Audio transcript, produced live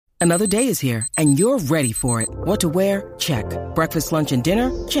Another day is here, and you're ready for it. What to wear? Check. Breakfast, lunch, and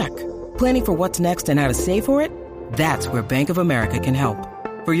dinner? Check. Planning for what's next and how to save for it? That's where Bank of America can help.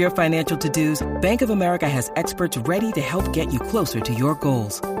 For your financial to-dos, Bank of America has experts ready to help get you closer to your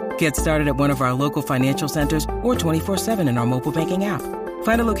goals. Get started at one of our local financial centers or 24/7 in our mobile banking app.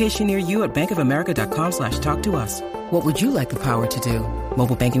 Find a location near you at bankofamerica.com/talktous. What would you like the power to do?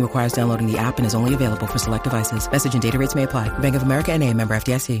 Mobile banking requires downloading the app and is only available for select devices. Message and data rates may apply. Bank of America N.A., member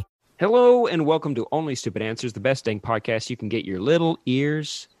FDIC. Hello and welcome to Only Stupid Answers, the best dang podcast you can get your little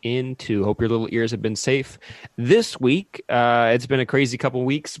ears into. Hope your little ears have been safe this week. It's been a crazy couple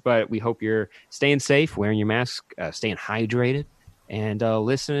weeks, but we hope you're staying safe, wearing your mask, staying hydrated, and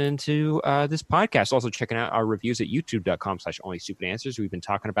listening to this podcast. Also checking out our reviews at youtube.com/onlystupidanswers. We've been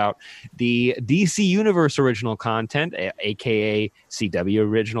talking about the DC Universe original content, aka CW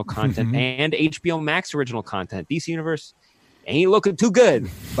original content, and HBO Max original content. DC Universe ain't looking too good,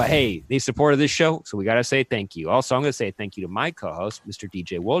 but hey, they supported this show, so we gotta say thank you. Also, I'm gonna say thank you to my co-host, Mr.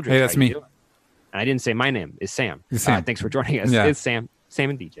 DJ Woldridge. Hey, that's me. And I didn't say my name. It's Sam. Sam. Thanks for joining us. Yeah. It's Sam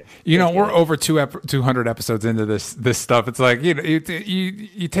and DJ. You know, we're over 200 episodes into this stuff. It's like you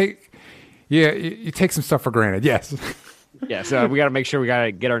take some stuff for granted. Yes. Yeah, so we got to make sure we got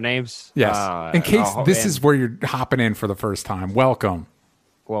to get our names. Yes. In case this is where you're hopping in for the first time, welcome.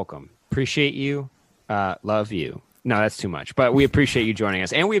 Appreciate you. Love you. No, that's too much. But we appreciate you joining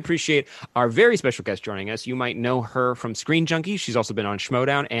us. And we appreciate our very special guest joining us. You might know her from Screen Junkie. She's also been on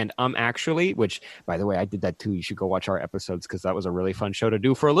Schmodown and Actually, which, by the way, I did that too. You should go watch our episodes because that was a really fun show to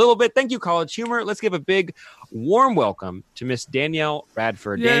do for a little bit. Thank you, College Humor. Let's give a big, warm welcome to Miss Danielle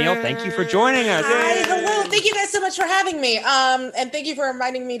Radford. Yay. Danielle, thank you for joining us. Hi, hello. Thank you guys so much for having me. And thank you for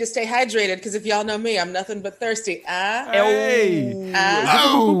reminding me to stay hydrated because if y'all know me, I'm nothing but thirsty.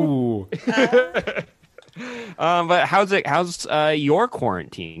 But how's your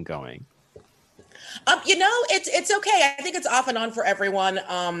quarantine going? It's okay. I think it's off and on for everyone.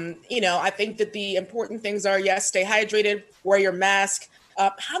 I think that the important things are, yes, stay hydrated, wear your mask.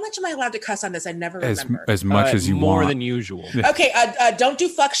 How much am I allowed to cuss on this? I never remember. As much as you more want. Than usual. Okay, don't do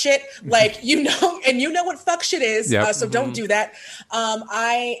fuck shit. And you know what fuck shit is. Yep. So don't do that.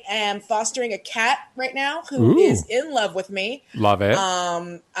 I am fostering a cat right now who is in love with me. Love it.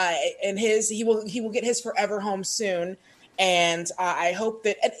 He will get his forever home soon. And I hope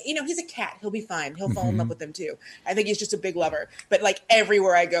that, he's a cat. He'll be fine. He'll fall in love with them too. I think he's just a big lover. But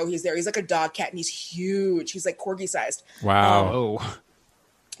everywhere I go, he's there. He's like a dog cat and he's huge. He's like corgi sized. Wow.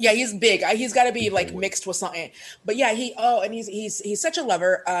 Yeah, he's big. He's got to be mixed with something. But yeah, he's such a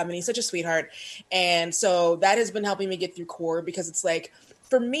lover and he's such a sweetheart. And so that has been helping me get through core because it's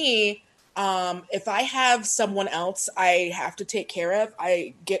for me, if I have someone else I have to take care of,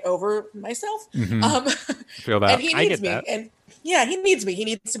 I get over myself. Feel that. And he needs me. And yeah, he needs me. He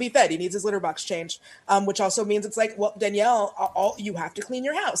needs to be fed. He needs his litter box changed, which also means it's Danielle, you have to clean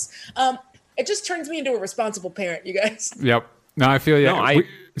your house. It just turns me into a responsible parent, you guys. Yep. No, I feel you. No, I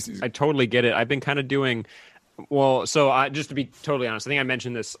totally get it. I've been kind of doing just to be totally honest, I think I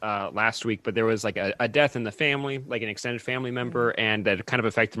mentioned this last week, but there was a death in the family, an extended family member, and that kind of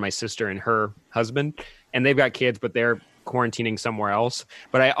affected my sister and her husband. And they've got kids, but they're quarantining somewhere else.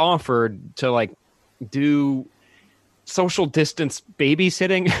 But I offered to do social distance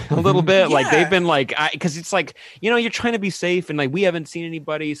babysitting a little bit. Yeah. They've been because it's you're trying to be safe and we haven't seen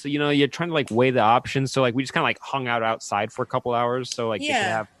anybody, so you're trying to weigh the options. So we just kind of hung out outside for a couple hours so they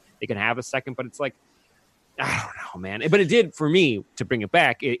can have a second. But it's I don't know, man. But it did for me, to bring it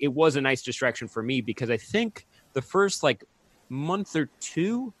back. It was a nice distraction for me because I think the first month or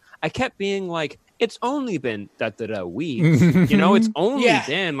two I kept being it's only been weeks, it's only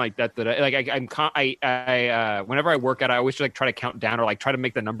been whenever I work out, I always try to count down or try to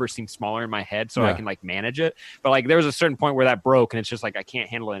make the numbers seem smaller in my head so I can manage it. But there was a certain point where that broke and it's just I can't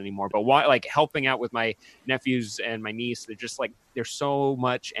handle it anymore. But why, helping out with my nephews and my niece, they're just there's so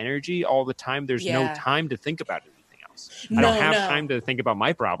much energy all the time. There's no time to think about anything else. I don't have time to think about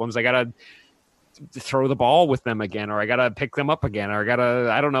my problems. I gotta throw the ball with them again, or I gotta pick them up again, or I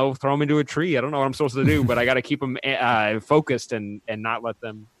gotta throw them into a tree. I don't know what I'm supposed to do, but I gotta keep them focused and not let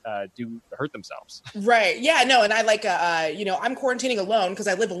them hurt themselves. Right. Yeah. No. And I I'm quarantining alone because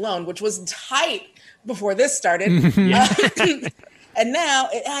I live alone, which was tight before this started. And now,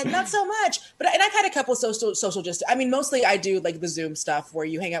 not so much. But I've had a couple social mostly I do the Zoom stuff where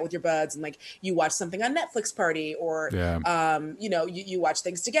you hang out with your buds and you watch something on Netflix Party or, you watch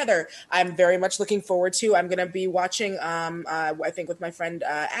things together. I'm very much looking forward to, I'm going to be watching, I think with my friend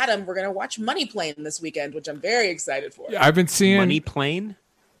Adam, we're going to watch Money Plane this weekend, which I'm very excited for. Yeah, I've been seeing Money Plane.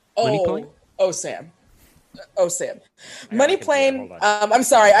 Oh, Sam. Oh, Sam. Money Plane. I'm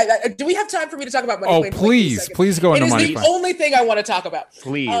sorry. Do we have time for me to talk about Money Plane? Oh, please go into Money Plane. It is the only thing I want to talk about.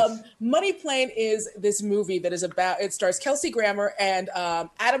 Please. Money Plane is this movie that is about. It stars Kelsey Grammer and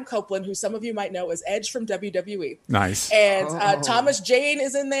Adam Copeland, who some of you might know as Edge from WWE. Nice. And Thomas Jane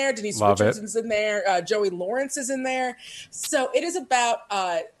is in there. Denise Richardson's in there. Joey Lawrence is in there. So it is about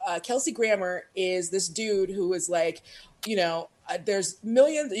Kelsey Grammer is this dude who is like, there's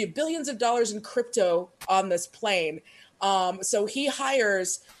billions of dollars in crypto on this plane. So he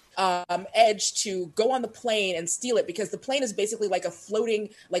hires Edge to go on the plane and steal it because the plane is basically like a floating,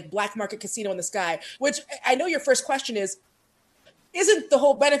 like black market casino in the sky, which I know your first question is, isn't the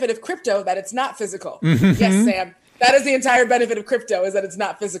whole benefit of crypto that it's not physical? Mm-hmm. Yes, Sam. That is the entire benefit of crypto is that it's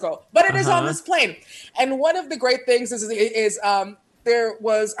not physical, but it is on this plane. And one of the great things is there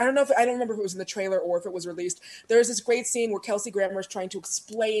was, I don't remember if it was in the trailer or if it was released. There's this great scene where Kelsey Grammer is trying to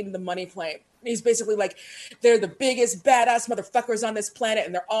explain the money plane. He's basically like, they're the biggest badass motherfuckers on this planet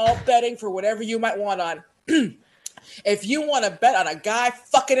and they're all betting for whatever you might want on. If you want to bet on a guy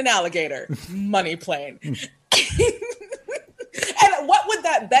fucking an alligator, money plane. And what would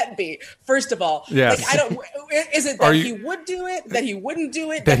that bet be? First of all, yes. Is it that he would do it, that he wouldn't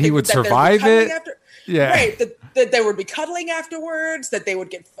do it, that he would survive it? Right. That they would be cuddling afterwards, that they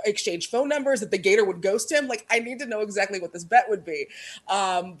would exchange phone numbers, that the gator would ghost him. Like, I need to know exactly what this bet would be.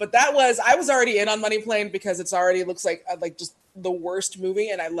 But I was already in on Money Plane because it's already looks like just the worst movie,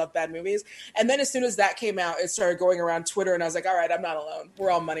 and I love bad movies. And then as soon as that came out, it started going around Twitter, and I was like, all right, I'm not alone.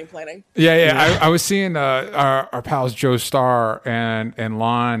 We're all money planning. Yeah. I was seeing our pals Joe Starr and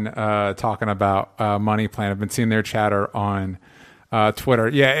Lon talking about Money Plan. I've been seeing their chatter on Twitter.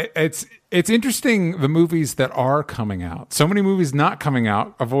 Yeah, it's interesting, the movies that are coming out. So many movies not coming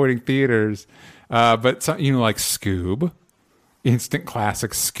out, avoiding theaters. But some, like Scoob. Instant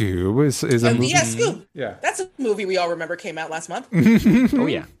classic Scoob is a movie. Yeah, Scoob. Yeah, that's a movie we all remember came out last month. Oh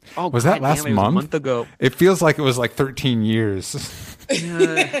yeah. Oh, was that last month? A month ago. It feels like it was like 13 years.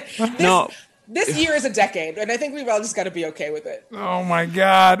 This year is a decade, and I think we've all just got to be okay with it. Oh my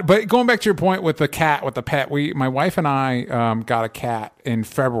God! But going back to your point with the cat, with the pet, my wife and I got a cat in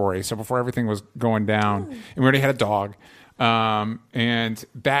February, so before everything was going down, and we already had a dog, and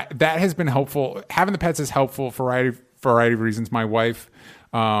that has been helpful. Having the pets is helpful for a variety of reasons. My wife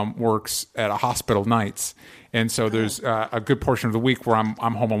works at a hospital nights, and so there's a good portion of the week where I'm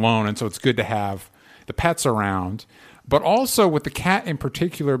home alone, and so it's good to have the pets around. But also with the cat in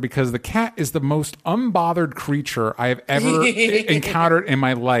particular, because the cat is the most unbothered creature I have ever encountered in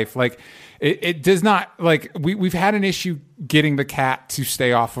my life. Like it does not, like we've had an issue getting the cat to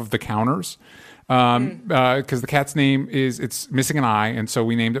stay off of the counters. Because the cat's name it's missing an eye, and so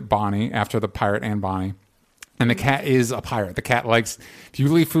we named it Bonnie after the pirate Anne Bonny. And the cat is a pirate. The cat likes, if you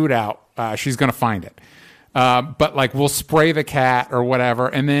leave food out, she's going to find it. But like we'll spray the cat or whatever,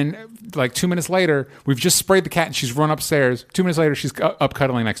 and then like 2 minutes later, we've just sprayed the cat and she's run upstairs. 2 minutes later, she's up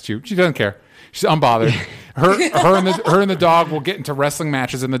cuddling next to you. She doesn't care. She's unbothered. Her and the dog will get into wrestling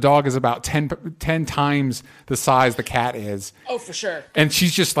matches, and the dog is about 10 times the size the cat is. Oh, for sure. And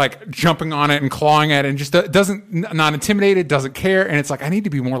she's just like jumping on it and clawing at it, and just not intimidated, doesn't care. And it's like, I need to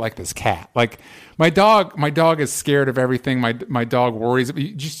be more like this cat. Like my dog is scared of everything. My dog worries.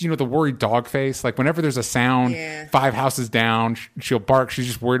 Just the worried dog face. Like whenever there's a sound, 5 houses down, she'll bark. She's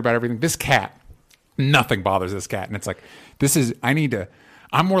just worried about everything. This cat, nothing bothers this cat, and it's like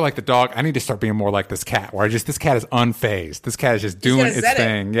I'm more like the dog. I need to start being more like this cat, where this cat is unfazed. This cat is just doing its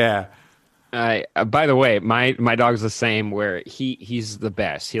thing. Yeah. By the way, my dog's the same, where he's the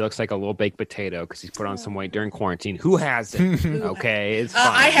best. He looks like a little baked potato because he's put on some weight during quarantine. Who hasn't? Okay, it's fine.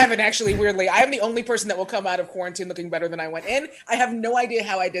 I haven't actually. Weirdly, I am the only person that will come out of quarantine looking better than I went in. I have no idea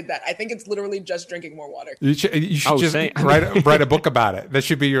how I did that. I think it's literally just drinking more water. You should just write a book about it. That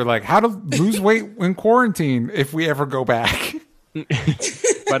should be your how to lose weight in quarantine if we ever go back.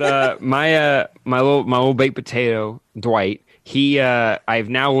 But my little baked potato Dwight, I've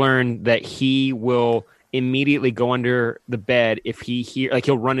now learned that he will immediately go under the bed if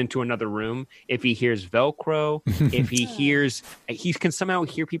he'll run into another room if he hears Velcro, if he can somehow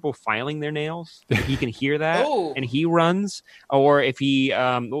hear people filing their nails. He can hear that, and he runs. Or if he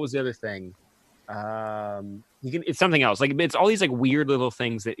what was the other thing? It's something else. Like it's all these like weird little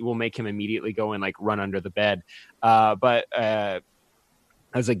things that will make him immediately go and like run under the bed. But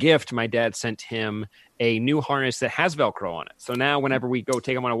as a gift, my dad sent him a new harness that has Velcro on it. So now whenever we go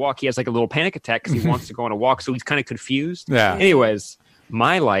take him on a walk, he has like a little panic attack because he wants to go on a walk. So he's kind of confused. Yeah. Anyways,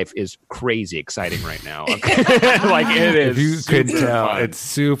 my life is crazy exciting right now. Like it is. If you could tell, fun. It's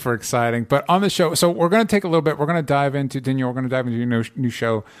super exciting. But on the show, so we're going to take a little bit. We're going to dive into Danielle. We're going to dive into your new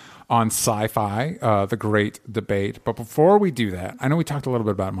show on sci-fi, the great debate. But before we do that, I know we talked a little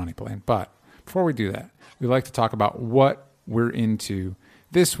bit about Money Plane, but before we do that, we like to talk about what we're into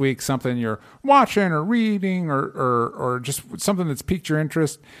this week, something you're watching or reading or just something that's piqued your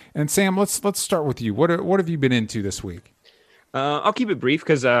interest. And Sam, let's start with you. What have you been into this week? I'll keep it brief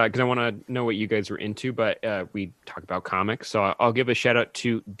because I want to know what you guys were into, but we talk about comics. So I'll give a shout out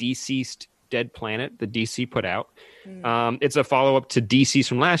to Deceased Dead Planet that DC put out. It's a follow-up to DC's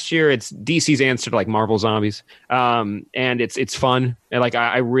from last year. It's DC's answer to like Marvel Zombies. And it's fun. And like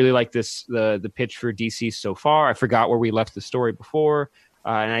I really like the pitch for DC so far. I forgot where we left the story before.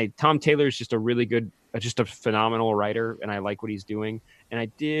 Tom Taylor's just a really good, just a phenomenal writer, and I like what he's doing. And I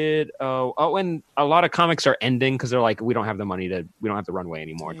did and a lot of comics are ending because they're like, we don't have the runway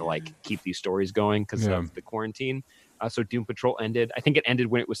anymore to like keep these stories going because of the quarantine. So Doom Patrol ended. I think it ended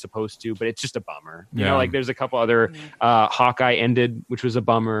when it was supposed to, but it's just a bummer. You know, like there's a couple other Hawkeye ended, which was a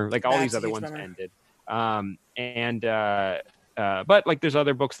bummer. Like all these other ones ended. But like there's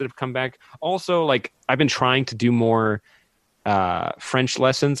other books that have come back. Also, like I've been trying to do more French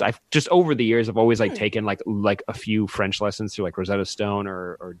lessons. I've just over the years I've always like taken like a few French lessons through like Rosetta Stone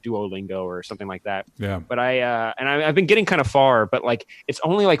or Duolingo or something like that. But I've been getting kind of far, but like it's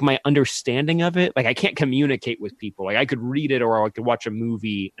only like my understanding of it. Like I can't communicate with people. Like I could read it or I could watch a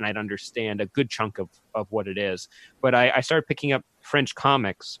movie and I'd understand a good chunk of what it is. But I started picking up French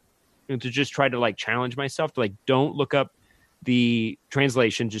comics to just try to like challenge myself to like don't look up the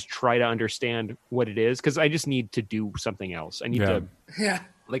translation, just try to understand what it is, because I just need to do something else. I need to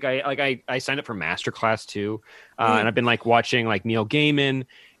I signed up for Masterclass too, and I've been like watching like Neil Gaiman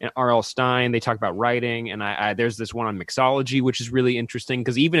and R.L. Stine. They talk about writing, and I there's this one on mixology, which is really interesting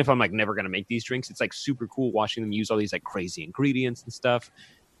because even if I'm like never gonna make these drinks, it's like super cool watching them use all these like crazy ingredients and stuff.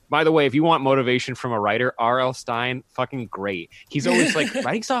 By the way, if you want motivation from a writer, R.L. Stine, fucking great. He's always like,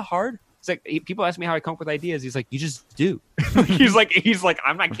 writing's not hard. It's like people ask me how I come up with ideas. He's like, you just do. he's like,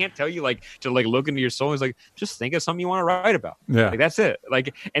 I can't tell you like to like look into your soul. He's like, just think of something you want to write about. Yeah, like that's it.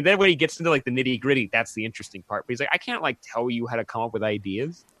 Like, and then when he gets into like the nitty gritty, that's the interesting part. But he's like, I can't like tell you how to come up with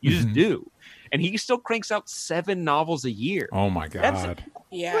ideas. You just do. And he still cranks out 7 novels a year. Oh my god, that's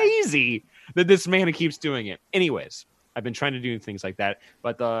crazy that this man keeps doing it. Anyways, I've been trying to do things like that,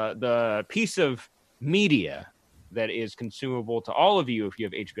 but the piece of media that is consumable to all of you if you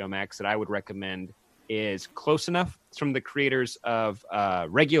have HBO Max that I would recommend is Close Enough. It's from the creators of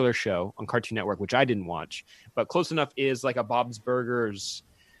Regular Show on Cartoon Network, which I didn't watch. But Close Enough is like a Bob's Burgers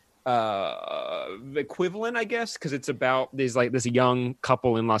equivalent, I guess, because it's about this young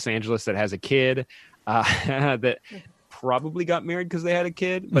couple in Los Angeles that has a kid that probably got married because they had a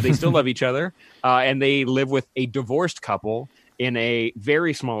kid, but they still love each other. And they live with a divorced couple in a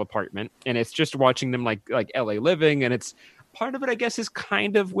very small apartment, and it's just watching them like LA living, and it's part of it, I guess, is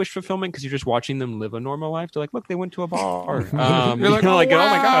kind of wish fulfillment because you're just watching them live a normal life. They're like, look, they went to a bar. You're like, oh my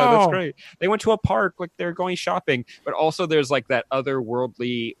god, that's great. They went to a park, like they're going shopping. But also there's like that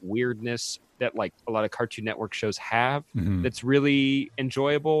otherworldly weirdness that like a lot of Cartoon Network shows have that's really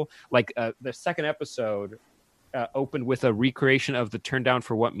enjoyable. Like the second episode opened with a recreation of the Turn Down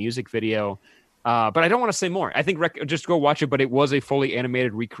for What music video. But I don't want to say more. I think just go watch it. But it was a fully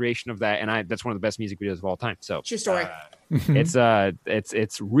animated recreation of that, and that's one of the best music videos of all time. So true story.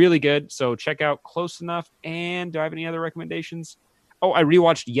 It's really good. So check out Close Enough. And do I have any other recommendations? Oh, I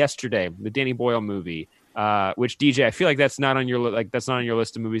rewatched yesterday the Danny Boyle movie, which DJ, I feel like that's not on your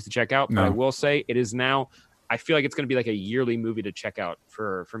list of movies to check out. But I will say it is now. I feel like it's going to be like a yearly movie to check out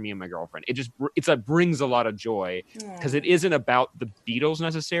for me and my girlfriend. It brings a lot of joy because it isn't about the Beatles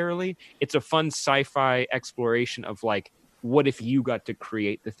necessarily. It's a fun sci-fi exploration of like, what if you got to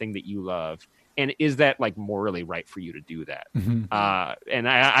create the thing that you love? And is that like morally right for you to do that? And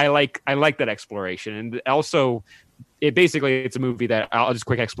I like that exploration. And also it's a movie that I'll just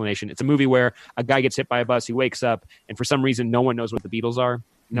quick explanation. It's a movie where a guy gets hit by a bus. He wakes up and for some reason, no one knows what the Beatles are.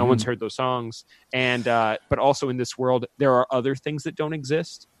 No one's heard those songs. And, but also in this world, there are other things that don't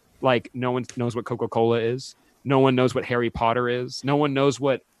exist. Like no one knows what Coca-Cola is. No one knows what Harry Potter is. No one knows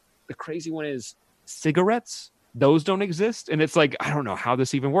what the crazy one is. Cigarettes. Those don't exist. And it's like, I don't know how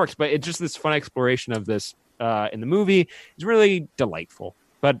this even works, but it's just this fun exploration of this in the movie. It's really delightful.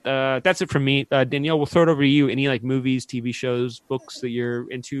 But that's it from me. Danielle, we'll throw it over to you. Any like movies, TV shows, books that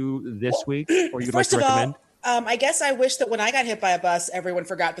you're into this week or you'd like to recommend? I guess I wish that when I got hit by a bus, everyone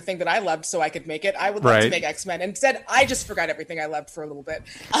forgot the thing that I loved so I could make it. I would love to make X-Men. Instead, I just forgot everything I loved for a little bit.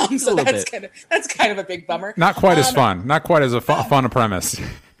 So that's kind of a big bummer. Not quite as fun. Not quite as fun a premise.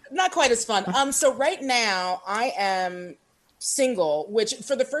 Not quite as fun. So right now I am single, which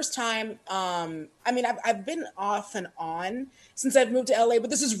for the first time, I mean, I've been off and on since I've moved to LA, but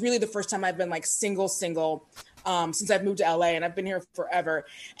this is really the first time I've been like single, since I've moved to LA, and I've been here forever.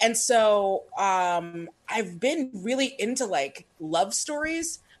 And so I've been really into like love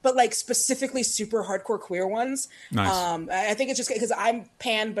stories, but like specifically super hardcore queer ones. Nice. I think it's just because I'm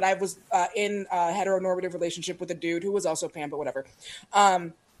pan, but I was in a heteronormative relationship with a dude who was also pan, but whatever.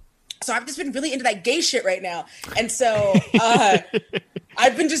 So I've just been really into that gay shit right now. And so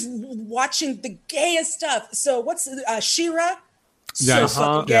I've been just watching the gayest stuff. So what's She-Ra? So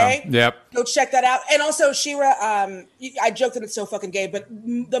fucking gay. Yeah. Yep. Go check that out. And also She-Ra, I joke that it's so fucking gay, but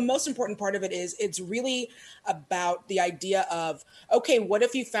the most important part of it is it's really about the idea of, okay, what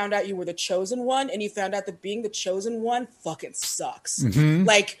if you found out you were the chosen one and you found out that being the chosen one fucking sucks? Mm-hmm.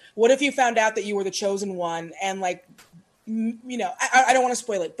 Like, what if you found out that you were the chosen one and like, you know, I don't want to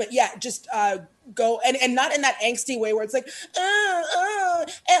spoil it, but yeah, just go and not in that angsty way where it's like,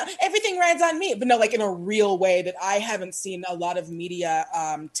 everything rides on me, but no, like in a real way that I haven't seen a lot of media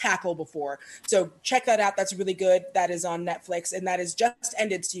tackle before. So check that out. That's really good. That is on Netflix, and that is just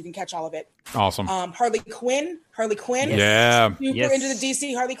ended, so you can catch all of it. Awesome. Harley Quinn. Yeah. Super into the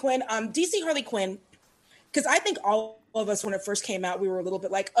DC Harley Quinn. DC Harley Quinn, because I think all of us, when it first came out, we were a little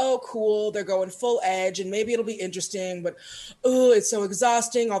bit like, oh, cool, they're going full edge and maybe it'll be interesting, but oh, it's so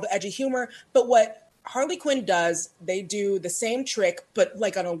exhausting, all the edgy humor. But what Harley Quinn does, they do the same trick, but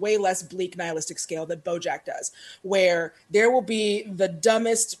like on a way less bleak, nihilistic scale that BoJack does, where there will be the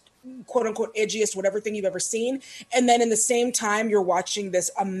dumbest, quote unquote, edgiest, whatever thing you've ever seen. And then in the same time, you're watching this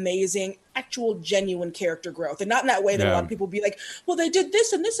amazing, actual, genuine character growth. And not in that way that a lot of people be like, well, they did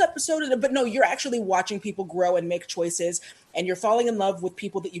this in this episode. But no, you're actually watching people grow and make choices. And you're falling in love with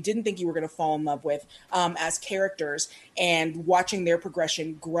people that you didn't think you were going to fall in love with as characters, and watching their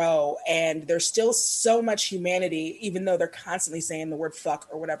progression grow. And there's still so much humanity, even though they're constantly saying the word fuck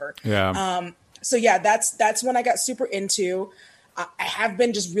or whatever. Yeah. So yeah, that's when I got super into. I have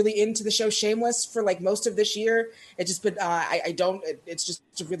been just really into the show Shameless for like most of this year. It's just been, it's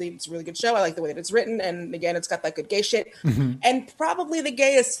a really good show. I like the way that it's written. And again, it's got that good gay shit. Mm-hmm. And probably the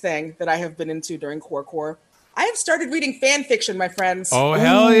gayest thing that I have been into during Core. I have started reading fan fiction, my friends. Oh,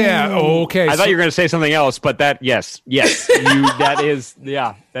 hell yeah. Okay. I thought you were going to say something else, but yes, that's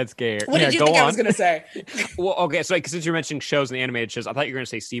gay. What did you think I was going to say? Well, okay, so like, since you're mentioning shows and animated shows, I thought you were going to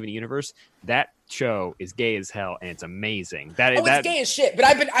say Steven Universe. That show is gay as hell, and it's amazing. It's gay as shit. But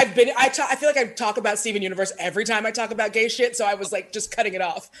I feel like I talk about Steven Universe every time I talk about gay shit, so I was like just cutting it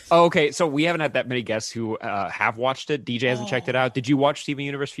off. Oh, okay, so we haven't had that many guests who have watched it. DJ hasn't checked it out. Did you watch Steven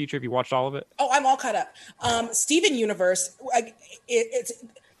Universe Future? Have you watched all of it? Oh, I'm all caught up. Steven Universe, it's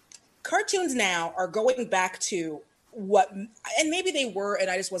cartoons now are going back to what, and maybe they were,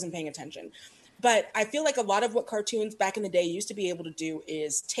 and I just wasn't paying attention. But I feel like a lot of what cartoons back in the day used to be able to do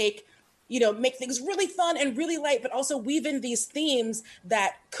is take, make things really fun and really light, but also weave in these themes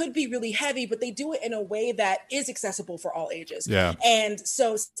that could be really heavy, but they do it in a way that is accessible for all ages. Yeah. And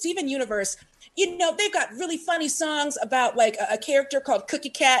so Steven Universe, they've got really funny songs about like a character called Cookie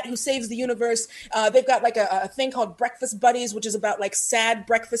Cat who saves the universe. They've got like a thing called Breakfast Buddies, which is about like sad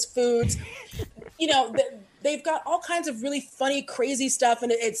breakfast foods. They've got all kinds of really funny, crazy stuff.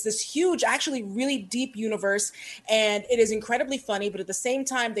 And it's this huge, actually really deep universe. And it is incredibly funny. But at the same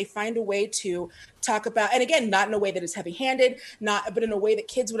time, they find a way to talk about, and again, not in a way that is heavy-handed, but in a way that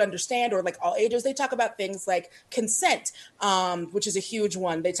kids would understand, or like all ages. They talk about things like consent, which is a huge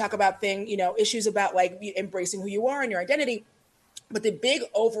one. They talk about issues about like embracing who you are and your identity. But the big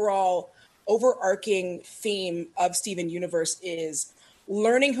overarching theme of Steven Universe is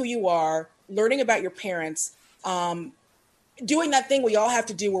learning who you are, learning about your parents, doing that thing we all have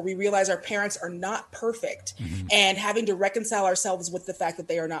to do where we realize our parents are not perfect, mm-hmm. and having to reconcile ourselves with the fact that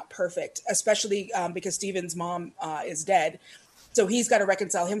they are not perfect, especially because Steven's mom is dead. So he's got to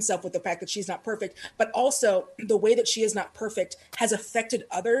reconcile himself with the fact that she's not perfect, but also the way that she is not perfect has affected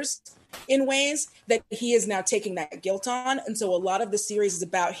others in ways that he is now taking that guilt on. And so a lot of the series is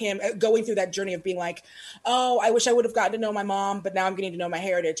about him going through that journey of being like, oh, I wish I would have gotten to know my mom, but now I'm getting to know my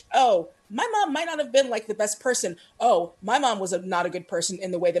heritage. Oh, my mom might not have been like the best person. Oh, my mom was not a good person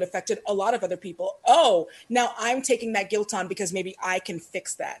in the way that affected a lot of other people. Oh, now I'm taking that guilt on because maybe I can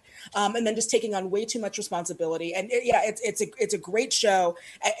fix that. And then just taking on way too much responsibility. And it's a great show.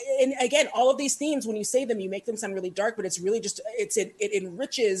 And again, all of these themes, when you say them, you make them sound really dark, but it's really just, it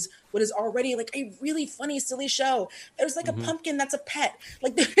enriches what is already like a really funny, silly show. There's like mm-hmm. a pumpkin that's a pet.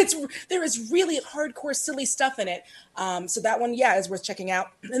 Like there is really hardcore, silly stuff in it. So that one, is worth checking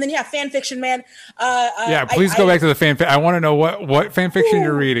out. And then fan fiction. fiction, man. Yeah, please go back to the fan. I want to know what fan fiction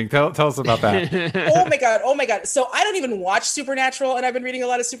you're reading. Tell us about that. Oh my god. So I don't even watch Supernatural, and I've been reading a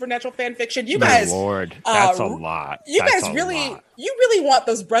lot of Supernatural fan fiction. You guys, Lord, that's a lot. You really want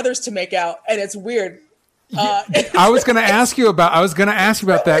those brothers to make out, and it's weird. I was going to ask you about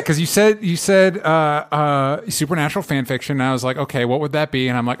that because you said Supernatural fan fiction. And I was like, okay, what would that be?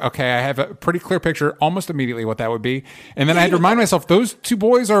 And I'm like, okay, I have a pretty clear picture almost immediately what that would be. And then I had to remind myself, those two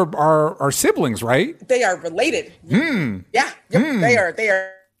boys are siblings, right? They are related. Yeah, yep, they are.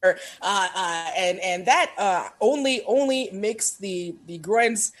 And that only makes the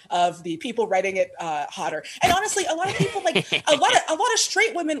groins of the people writing it hotter. And honestly, a lot of people a lot of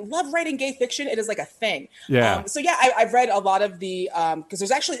straight women love writing gay fiction. It is like a thing. Yeah. So yeah, I've read a lot of the because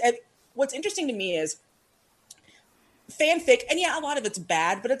there's actually what's interesting to me is fanfic, and yeah, a lot of it's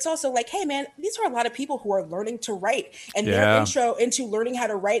bad, but it's also like, hey man, these are a lot of people who are learning to write, and their intro into learning how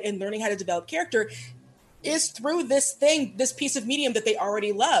to write and learning how to develop character is through this piece of medium that they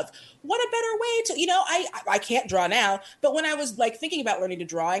already love. What a better way to, I can't draw now, but when I was like thinking about learning to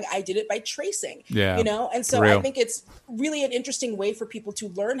drawing, I did it by tracing, and so I think it's really an interesting way for people to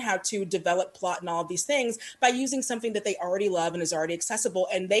learn how to develop plot and all of these things by using something that they already love and is already accessible.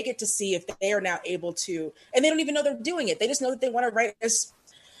 And they get to see if they are now able to, and they don't even know they're doing it. They just know that they want to write this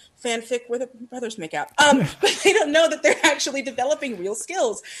fanfic where the brothers make out, but they don't know that they're actually developing real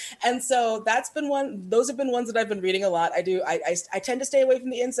skills. And so those have been ones that I've been reading a lot. I tend to stay away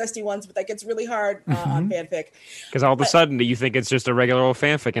from the incesty ones, but that gets really hard on fanfic. Because all of a sudden you think it's just a regular old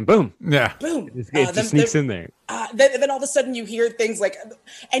fanfic and boom. It just sneaks in there. Then all of a sudden you hear things like,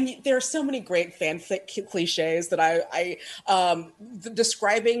 and there are so many great fanfic cliches that I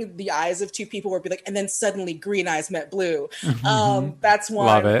describing the eyes of two people where it'd be like, and then suddenly green eyes met blue. That's one.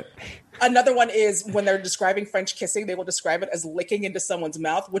 Love it. Another one is when they're describing French kissing, they will describe it as licking into someone's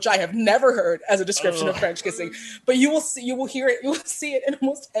mouth, which I have never heard as a description of French kissing. But you will see it in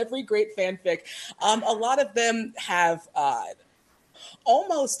almost every great fanfic. A lot of them have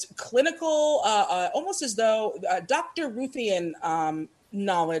almost clinical, almost as though Dr. Ruthian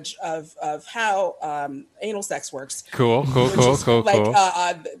knowledge of how anal sex works. Cool. None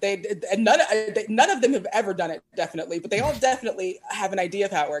of them have ever done it, definitely, but they all definitely have an idea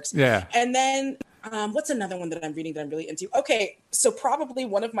of how it works. Yeah. And then what's another one that I'm reading that I'm really into? Okay, so probably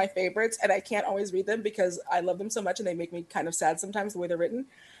one of my favorites, and I can't always read them because I love them so much and they make me kind of sad sometimes the way they're written.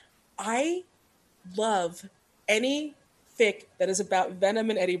 I love any fic that is about Venom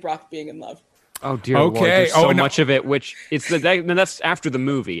and Eddie Brock being in love. Oh dear Lord, there's so much of it, which that's after the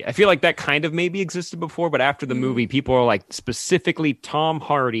movie. I feel like that kind of maybe existed before, but after the movie, people are like specifically Tom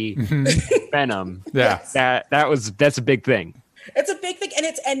Hardy, Venom. Yeah, that's a big thing. It's a big thing,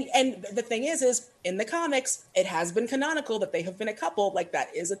 and the thing is in the comics, it has been canonical that they have been a couple. Like that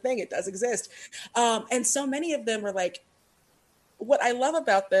is a thing; it does exist, and so many of them are like. What I love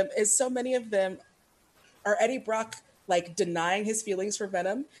about them is so many of them are Eddie Brock like denying his feelings for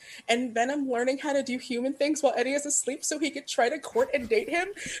Venom, and Venom learning how to do human things while Eddie is asleep so he could try to court and date him.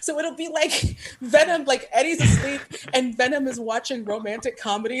 So it'll be like Venom, like Eddie's asleep and Venom is watching romantic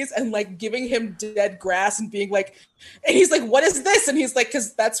comedies and like giving him dead grass and being like, and he's like, what is this? And he's like,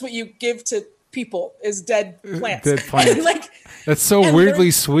 because that's what you give to people is dead plants. Dead plants. And like, that's so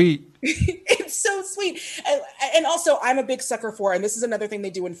weirdly sweet. It's so sweet. And also I'm a big sucker for, and this is another thing they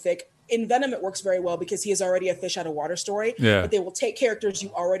do in fic. In Venom, it works very well because he is already a fish out of water story. Yeah. But they will take characters you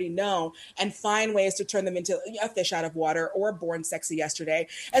already know and find ways to turn them into a fish out of water or Born Sexy Yesterday.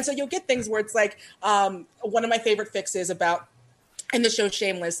 And so you'll get things where it's like one of my favorite fics is about in the show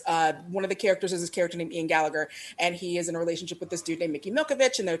Shameless, one of the characters is this character named Ian Gallagher, and he is in a relationship with this dude named Mickey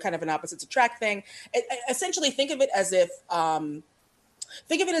Milkovich, and they're kind of an opposites attract thing. Essentially, think of it as if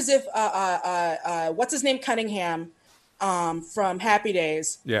what's his name, Cunningham, from Happy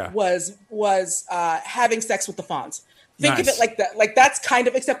Days, was having sex with the Fonz. Think of it like that. Like that's kind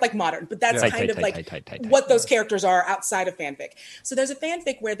of, except like modern, but that's kind of like what those characters are outside of fanfic. So there's a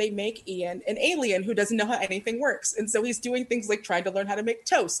fanfic where they make Ian an alien who doesn't know how anything works. And so he's doing things like trying to learn how to make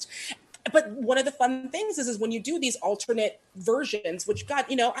toast. But one of the fun things is when you do these alternate versions, which God,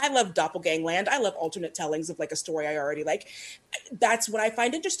 I love Doppelgangland. I love alternate tellings of like a story I already like. That's what I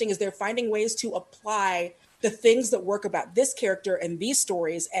find interesting is they're finding ways to apply the things that work about this character and these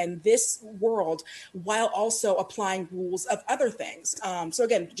stories and this world while also applying rules of other things. So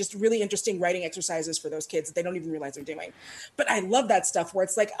again, just really interesting writing exercises for those kids that they don't even realize they're doing. But I love that stuff where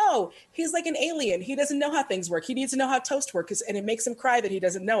it's like, oh, he's like an alien. He doesn't know how things work. He needs to know how toast works, and it makes him cry that he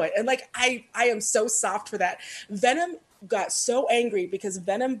doesn't know it. And like, I am so soft for that. Venom got so angry because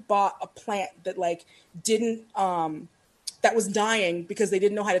Venom bought a plant that like didn't, that was dying because they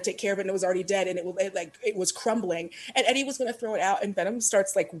didn't know how to take care of it and it was already dead and it was crumbling. And Eddie was going to throw it out and Venom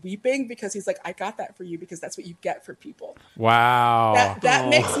starts like weeping because he's like, I got that for you because that's what you get for people. Wow. That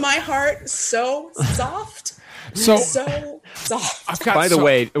makes my heart so soft. So soft. By the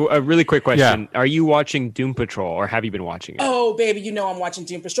way, a really quick question. Yeah. Are you watching Doom Patrol or have you been watching it? Oh, baby, you know I'm watching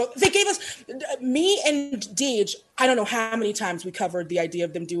Doom Patrol. They gave us, me and Deej, I don't know how many times we covered the idea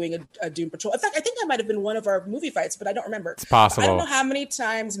of them doing a Doom Patrol. In fact, I think that might have been one of our movie fights, but I don't remember. It's possible. I don't know how many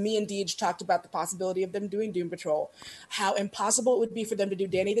times me and Deej talked about the possibility of them doing Doom Patrol, how impossible it would be for them to do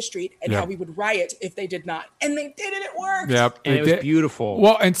Danny the Street, and how we would riot if they did not. And they did it, it worked. Yep. And it was beautiful.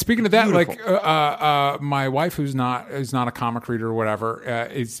 Well, and speaking of that, like my wife, who's not a comic reader or whatever,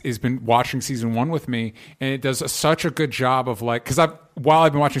 has been watching season 1 with me, and it does such a good job of like, because while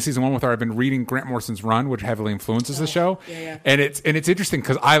I've been watching season 1 with her, I've been reading Grant Morrison's run, which heavily influences the show. Yeah. And it's interesting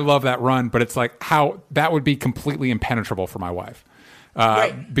because I love that run, but it's like how that would be completely impenetrable for my wife.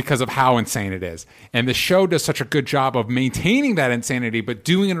 Because of how insane it is. And the show does such a good job of maintaining that insanity, but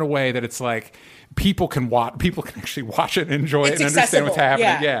doing it in a way that it's like people can actually watch it and enjoy it and understand what's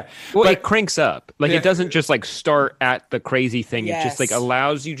happening. Yeah. Well, but it cranks up. Like it doesn't just like start at the crazy thing. Yes. It just like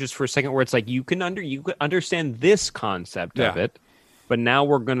allows you just for a second where it's like you can understand this concept of it, but now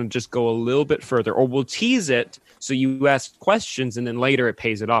we're going to just go a little bit further, or we'll tease it so you ask questions and then later it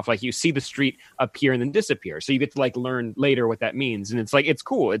pays it off. Like you see the street appear and then disappear, so you get to like learn later what that means, and it's like it's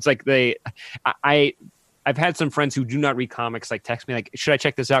cool. It's like I've had some friends who do not read comics like text me like, should I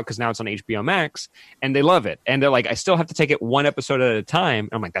check this out because now it's on HBO Max, and they love it, and they're like, I still have to take it one episode at a time.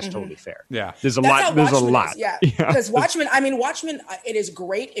 I'm like, that's totally fair. Yeah, there's a lot. There's a lot. Yeah, because Watchmen. I mean, Watchmen. It is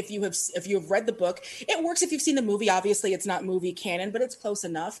great if you have read the book. It works if you've seen the movie. Obviously, it's not movie canon, but it's close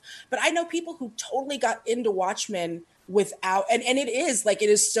enough. But I know people who totally got into Watchmen without, and it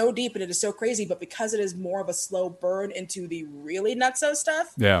is so deep and it is so crazy, but because it is more of a slow burn into the really nutso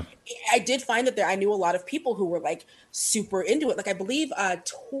stuff. Yeah, I did find that I knew a lot of people who were like super into it. Like I believe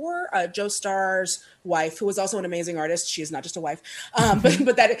Tor, Joe Starr's wife, who was also an amazing artist. She is not just a wife,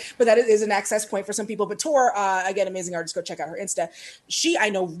 but that is an access point for some people. But Tor, again, amazing artist. Go check out her Insta. She, I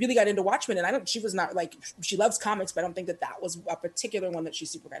know, really got into Watchmen, and she was not like, she loves comics, but I don't think that was a particular one that she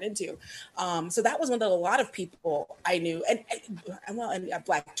super got into. So that was one that a lot of people I knew, and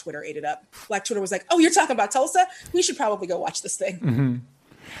Black Twitter ate it up. Black Twitter was like, "Oh, you're talking about Tulsa? We should probably go watch this thing." Mm-hmm.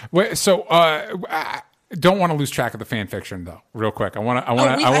 Wait, so I don't want to lose track of the fan fiction though. Real quick, I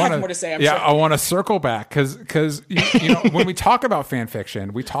have more to say. I'm sure. I want to circle back because you know when we talk about fan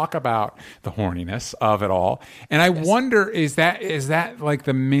fiction, we talk about the horniness of it all, and I wonder is that like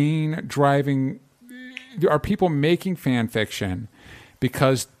the main driving? Are people making fan fiction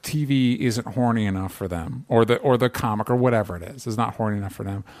because TV isn't horny enough for them, or the comic or whatever it is not horny enough for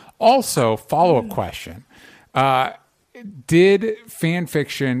them? Also, follow-up question. Did fan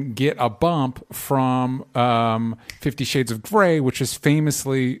fiction get a bump from 50 Shades of Grey, which is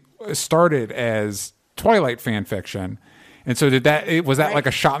famously started as Twilight fan fiction? And so was that like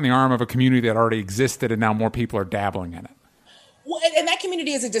a shot in the arm of a community that already existed and now more people are dabbling in it? Well, and that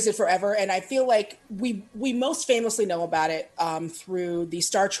community has existed forever, and I feel like we most famously know about it through the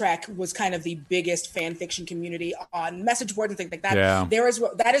Star Trek was kind of the biggest fan fiction community on message boards and things like that. Yeah.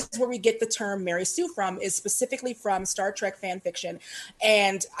 That is where we get the term Mary Sue from, is specifically from Star Trek fan fiction,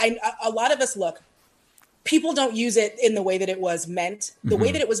 and a lot of us people don't use it in the way that it was meant. The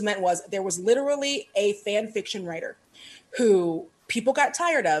way that it was meant was there was literally a fan fiction writer who people got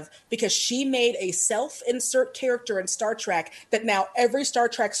tired of because she made a self-insert character in Star Trek that now every Star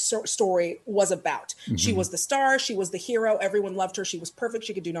Trek story was about. Mm-hmm. She was the star. She was the hero. Everyone loved her. She was perfect.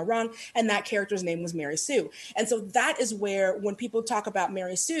 She could do no wrong. And that character's name was Mary Sue. And so that is where, when people talk about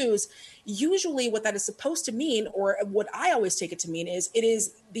Mary Sue's, usually what that is supposed to mean, or what I always take it to mean, is it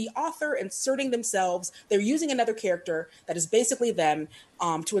is the author inserting themselves. They're using another character that is basically them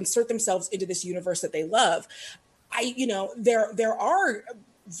to insert themselves into this universe that they love. There are,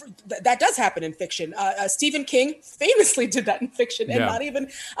 that does happen in fiction. Stephen King famously did that in fiction, and not even,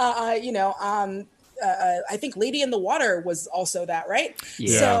 I think Lady in the Water was also that, right?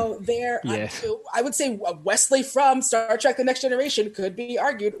 Yeah. So I would say Wesley from Star Trek: The Next Generation could be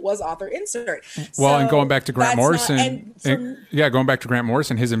argued was author insert. Well, and going back to Grant Morrison, going back to Grant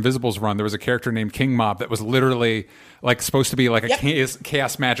Morrison, his Invisibles run, there was a character named King Mob that was literally like supposed to be like a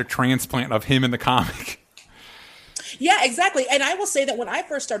chaos magic transplant of him in the comic. Yeah, exactly. And I will say that when I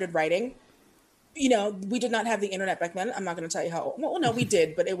first started writing, we did not have the internet back then. I'm not going to tell you how. Well, no, we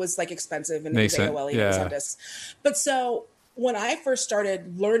did, but it was like expensive and it was AOL and it was on discs. But so when I first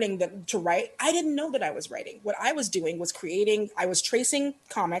started learning to write, I didn't know that I was writing. What I was doing was I was tracing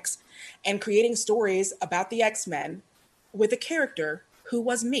comics and creating stories about the X-Men with a character who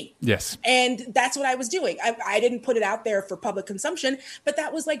was me. Yes. And that's what I was doing. I didn't put it out there for public consumption, but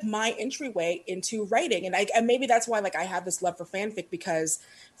that was like my entryway into writing. And maybe that's why like I have this love for fanfic, because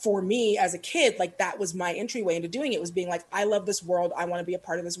for me as a kid, like that was my entryway into doing it, was being like, I love this world. I want to be a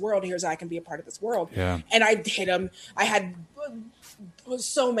part of this world. Here's how I can be a part of this world. Yeah. And I hit them. I had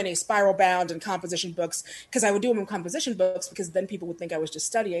so many Spiral Bound and composition books, because I would do them in composition books because then people would think I was just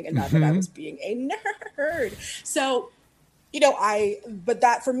studying and not that I was being a nerd. So, you know, but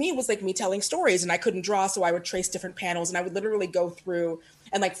that for me was like me telling stories, and I couldn't draw. So I would trace different panels, and I would literally go through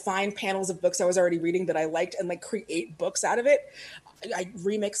and like find panels of books I was already reading that I liked and like create books out of it.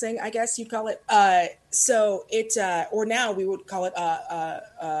 Remixing, I guess you'd call it. So it, or now we would call it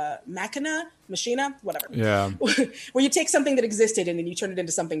machina, whatever. Yeah. Where you take something that existed and then you turn it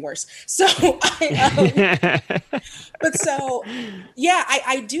into something worse. So, but so, yeah,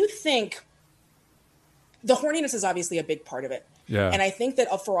 I do think the horniness is obviously a big part of it. Yeah. And I think that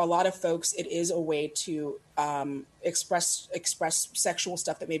for a lot of folks, it is a way to express sexual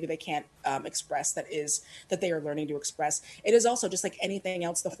stuff that maybe they can't express, that they are learning to express. It is also just like anything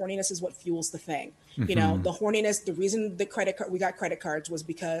else. The horniness is what fuels the thing. You know, the horniness, the reason we got credit cards was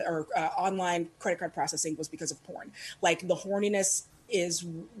because, or online credit card processing was because of porn. Like the horniness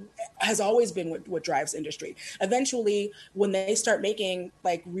has always been what drives industry. Eventually, when they start making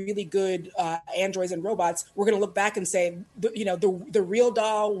like really good androids and robots, we're going to look back and say, you know, the real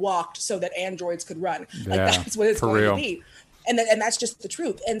doll walked so that androids could run. Like that's what it's going to be. And that's just the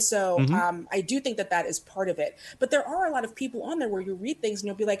truth. And so I do think that is part of it. But there are a lot of people on there where you read things and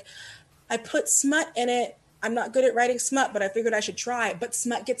you'll be like, I put smut in it. I'm not good at writing smut, but I figured I should try. But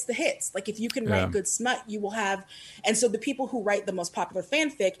smut gets the hits. Like if you can write good smut, you will have. And so the people who write the most popular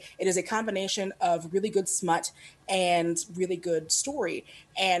fanfic, it is a combination of really good smut and really good story.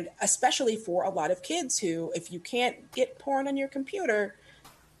 And especially for a lot of kids who, if you can't get porn on your computer,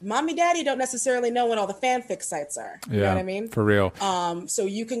 mommy, daddy don't necessarily know what all the fanfic sites are. You know what I mean? For real. So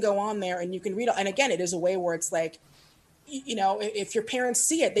you can go on there and you can read. And again, it is a way where it's like, you know, if your parents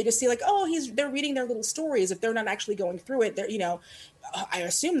see it, they just see like, oh, they're reading their little stories. If they're not actually going through it, they're, you know, I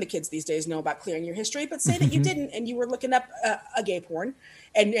assume the kids these days know about clearing your history, but say that you didn't and you were looking up a gay porn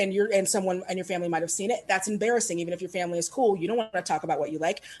and someone in your family might have seen it. That's embarrassing. Even if your family is cool, you don't want to talk about what you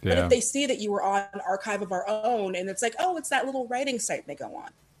like. But if they see that you were on Archive of Our Own and it's like, oh, it's that little writing site they go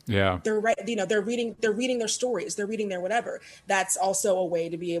on. Yeah, they're right. You know, they're reading their stories. They're reading their whatever. That's also a way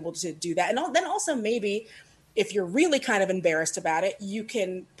to be able to do that. And then also maybe, if you're really kind of embarrassed about it, you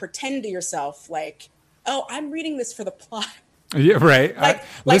can pretend to yourself like, oh, I'm reading this for the plot. Yeah, right. Like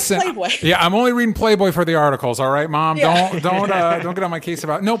listen, Playboy. Yeah, I'm only reading Playboy for the articles. All right, Mom. Yeah. Don't get on my case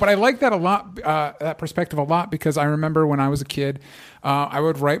about it. No, but I like that a lot. That perspective a lot, because I remember when I was a kid, I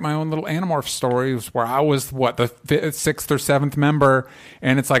would write my own little Animorph stories where I was the sixth or seventh member,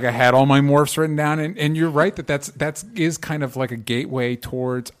 and it's like I had all my morphs written down. And you're right that is kind of like a gateway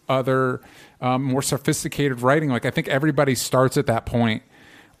towards other more sophisticated writing. Like I think everybody starts at that point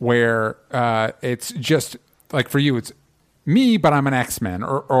where it's just like for you, it's me, but I'm an X-Men,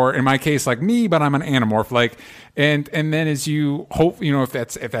 or in my case, like me, but I'm an Animorph. Like, and then as you hope, you know, if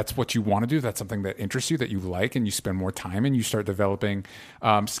that's what you want to do, that's something that interests you, that you like, and you spend more time and you start developing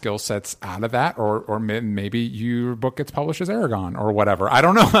skill sets out of that, or maybe your book gets published as Aragon or whatever. I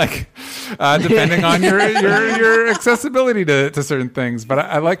don't know, like depending on your accessibility to certain things. But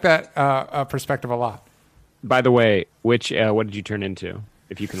I like that perspective a lot. By the way, what did you turn into?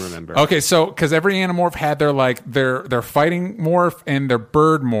 If you can remember. Okay, so because every Animorph had their fighting morph and their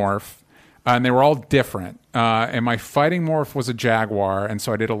bird morph, and they were all different. And my fighting morph was a jaguar, and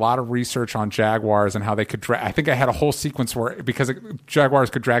so I did a lot of research on jaguars and how they could drag. I think I had a whole sequence where, because jaguars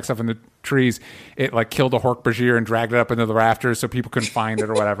could drag stuff in the trees, it like killed a Hork-Bajir and dragged it up into the rafters so people couldn't find it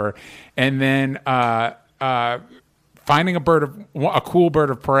or whatever. And then finding a cool bird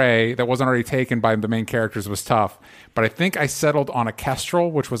of prey that wasn't already taken by the main characters was tough. But I think I settled on a kestrel,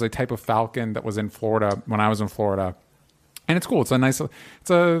 which was a type of falcon that was in Florida when I was in Florida. And it's cool. It's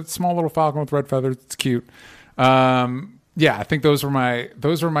a small little falcon with red feathers. It's cute. Yeah, I think those were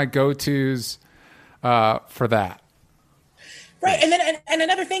my go-tos for that. Right. And then and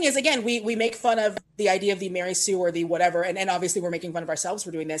another thing is, again, we make fun of the idea of the Mary Sue or the whatever, and obviously we're making fun of ourselves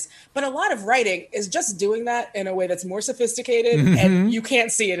for doing this. But a lot of writing is just doing that in a way that's more sophisticated, and you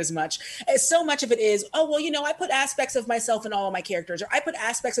can't see it as much. So much of it is, oh, well, you know, I put aspects of myself in all of my characters, or I put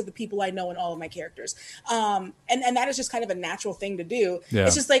aspects of the people I know in all of my characters. And that is just kind of a natural thing to do. Yeah.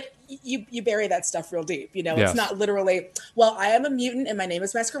 It's just like you bury that stuff real deep. You know, It's not literally, well, I am a mutant and my name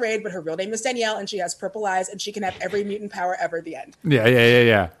is Masquerade, but her real name is Danielle and she has purple eyes and she can have every mutant power ever. The end.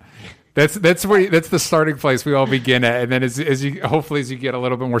 Yeah. That's the starting place we all begin at, and then as you hopefully as you get a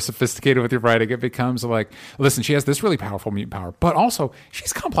little bit more sophisticated with your writing, it becomes like, listen, she has this really powerful mutant power, but also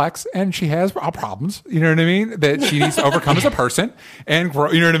she's complex and she has problems. You know what I mean? That she needs to overcome as a person and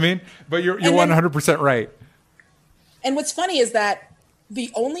grow. You know what I mean? But you're 100% right. And what's funny is that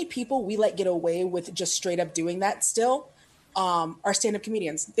the only people we let get away with just straight up doing that still are stand-up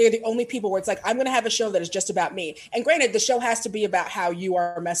comedians. They're the only people where it's like, I'm going to have a show that is just about me. And granted, the show has to be about how you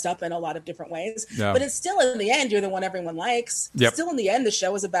are messed up in a lot of different ways, but it's still in the end, you're the one everyone likes. Yep. Still in the end, the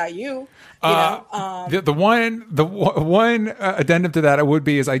show is about you. The one addendum to that would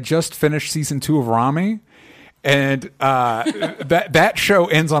be is I just finished season 2 of Rami. And that show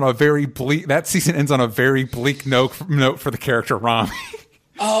ends on a very bleak. That season ends on a very bleak note for the character Rami.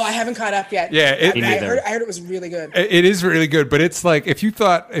 Oh, I haven't caught up yet. Yeah, I heard it was really good. It is really good, but it's like if you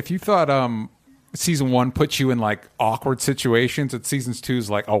thought season 1 puts you in like awkward situations, it's season 2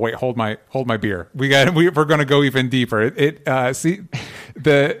 is like, oh wait, hold my beer. We're gonna go even deeper.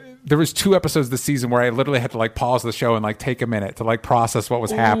 There was 2 episodes this season where I literally had to like pause the show and like take a minute to like process what was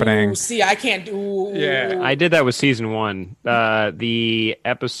happening. See, I can't do. Yeah, I did that with season 1. The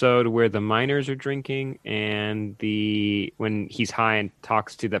episode where the miners are drinking and when he's high and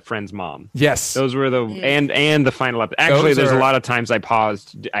talks to the friend's mom. Yes, those were and the final episode. Actually, there's a lot of times I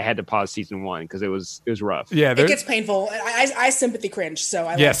paused. I had to pause season 1 because it was rough. Yeah, it gets painful. I sympathy cringe. So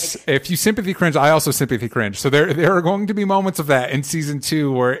if you sympathy cringe, I also sympathy cringe. So there are going to be moments of that in season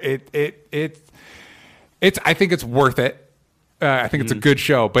 2 where it's I think it's worth it. I think it's a good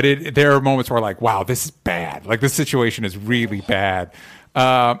show, but there are moments where like, wow, this is bad. Like this situation is really bad.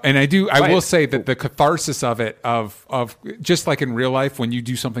 And I will say that the catharsis of it, of just like in real life, when you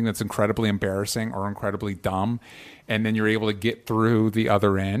do something that's incredibly embarrassing or incredibly dumb, and then you're able to get through the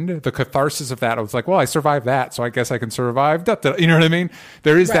other end, the catharsis of that, I was like, well, I survived that, so I guess I can survive. You know what I mean?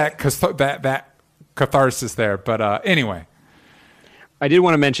 There is that catharsis there. But anyway. I did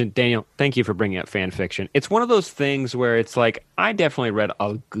want to mention, Daniel, thank you for bringing up fan fiction. It's one of those things where it's like, I definitely read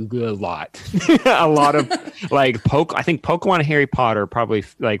a lot, a lot of like I think Pokemon and Harry Potter probably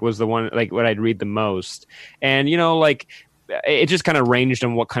like was the one, like what I'd read the most. And, like it just kind of ranged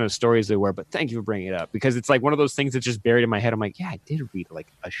on what kind of stories they were, but thank you for bringing it up because it's like one of those things that's just buried in my head. I'm like, yeah, I did read like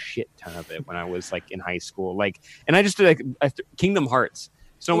a shit ton of it when I was like in high school. Like, and I just did like Kingdom Hearts.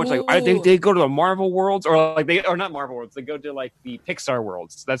 So much like they go to the Marvel worlds or not Marvel worlds. They go to like the Pixar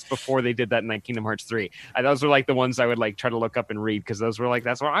worlds. That's before they did that in like Kingdom Hearts 3. Those were like the ones I would like try to look up and read because those were like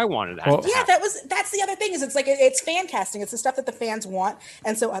that's what I wanted. That's the other thing is it's like it's fan casting. It's the stuff that the fans want,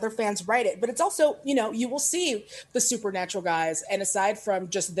 and so other fans write it. But it's also you will see the supernatural guys, and aside from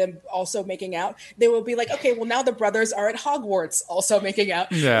just them also making out, they will be like, okay, well now the brothers are at Hogwarts also making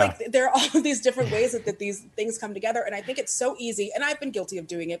out. Yeah. Like there are all of these different ways that these things come together, and I think it's so easy. And I've been guilty of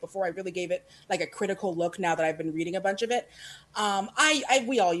doing it before I really gave it like a critical look now that I've been reading a bunch of it.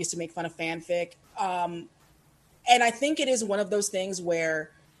 We all used to make fun of fanfic. And I think it is one of those things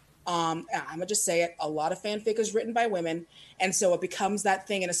where I'm gonna just say it, a lot of fanfic is written by women. And so it becomes that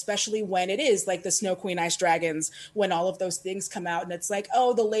thing. And especially when it is like the Snow Queen, Ice Dragons, when all of those things come out and it's like,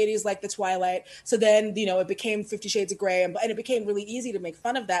 oh, the ladies like the Twilight. So then, it became 50 Shades of Grey. And it became really easy to make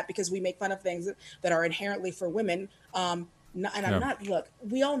fun of that because we make fun of things that are inherently for women. Look,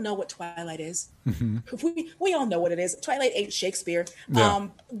 we all know what Twilight is. Mm-hmm. We all know what it is. Twilight ain't Shakespeare. Yeah.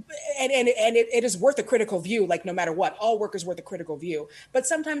 And it is worth a critical view, like no matter what. All work is worth a critical view. But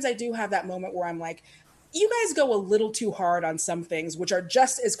sometimes I do have that moment where I'm like, you guys go a little too hard on some things, which are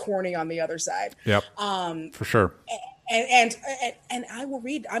just as corny on the other side. Yep. For sure. And I will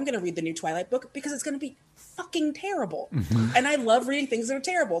read, I'm going to read the new Twilight book because it's going to be fucking terrible. Mm-hmm. And I love reading things that are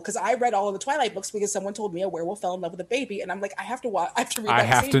terrible because I read all of the Twilight books because someone told me a werewolf fell in love with a baby. And I'm like, I have to read that. I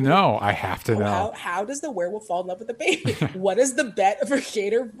have to know. How does the werewolf fall in love with a baby? What is the bet for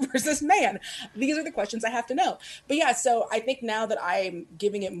gator versus man? These are the questions I have to know. But yeah, so I think now that I'm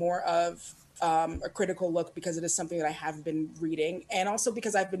giving it more of a critical look because it is something that I have been reading. And also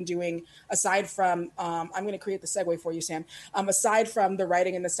because I've been doing, aside from, I'm going to create the segue for you, Sam. Aside from the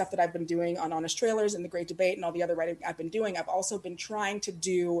writing and the stuff that I've been doing on Honest Trailers and The Great Debate and all the other writing I've been doing, I've also been trying to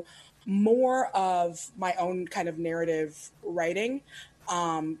do more of my own kind of narrative writing.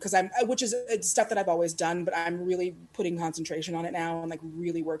 Which is stuff that I've always done, but I'm really putting concentration on it now and like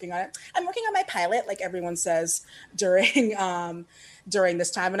really working on it. I'm working on my pilot, like everyone says during during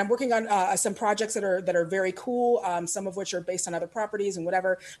this time. And I'm working on some projects that are very cool, some of which are based on other properties and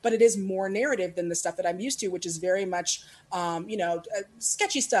whatever, but it is more narrative than the stuff that I'm used to, which is very much,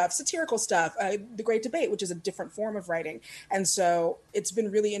 sketchy stuff, satirical stuff, The Great Debate, which is a different form of writing. And so it's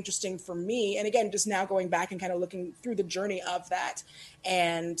been really interesting for me. And again, just now going back and kind of looking through the journey of that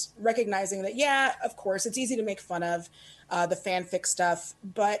and recognizing that, yeah, of course, it's easy to make fun of the fanfic stuff,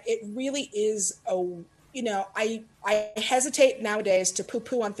 but it really is I hesitate nowadays to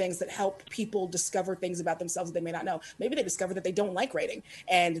poo-poo on things that help people discover things about themselves that they may not know. Maybe they discovered that they don't like writing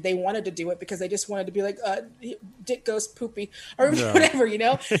and they wanted to do it because they just wanted to be like, dick goes poopy or whatever,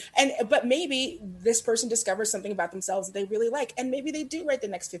 but maybe this person discovers something about themselves that they really like. And maybe they do write the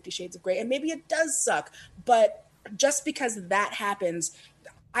next 50 Shades of Grey and maybe it does suck. But just because that happens,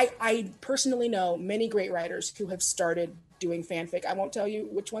 I personally know many great writers who have started doing fanfic. I won't tell you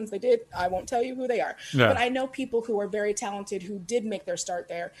which ones they did. I won't tell you who they are. Yeah. But I know people who are very talented who did make their start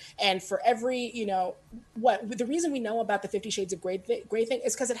there. And for every, the reason we know about the 50 Shades of Grey thing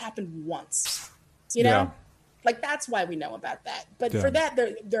is because it happened once, you know? Yeah. Like, that's why we know about that. But for that,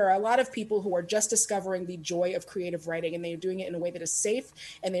 there are a lot of people who are just discovering the joy of creative writing, and they are doing it in a way that is safe,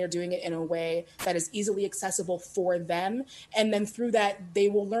 and they are doing it in a way that is easily accessible for them. And then through that, they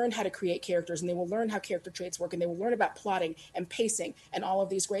will learn how to create characters, and they will learn how character traits work, and they will learn about plotting and pacing and all of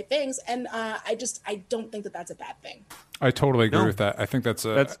these great things. And I don't think that that's a bad thing. I totally agree with that. I think that's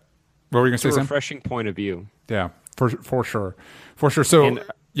what were you going to say, Sam? Refreshing point of view. Yeah, for sure. So,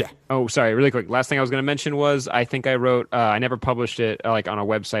 yeah. Oh, sorry. Really quick. Last thing I was going to mention was I think I wrote, I never published it on a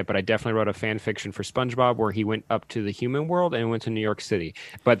website, but I definitely wrote a fan fiction for SpongeBob where he went up to the human world and went to New York City.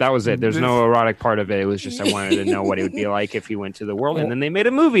 But that was it. There's no erotic part of it. It was just I wanted to know what it would be like if he went to the world. And then they made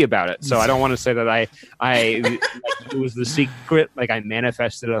a movie about it. So I don't want to say that I it was the secret, like I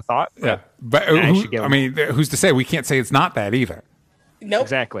manifested a thought. Yeah. But who's to say? We can't say it's not that either. Nope.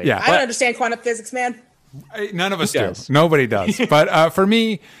 Exactly. Yeah. I don't understand quantum physics, man. None of us do. Nobody does. But for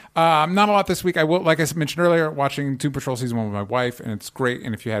me, not a lot this week. I will, like I mentioned earlier, watching Doom Patrol Season 1 with my wife, and it's great.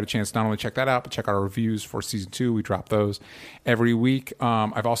 And if you had a chance, not only check that out, but check out our reviews for Season 2. We drop those every week.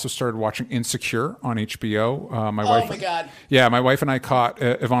 I've also started watching Insecure on HBO. My God. Yeah, my wife and I caught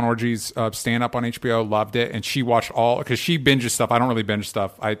Yvonne Orji's stand-up on HBO, loved it, and she watched all, because she binges stuff. I don't really binge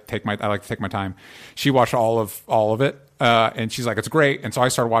stuff. I like to take my time. She watched all of it. And she's like, it's great. And so I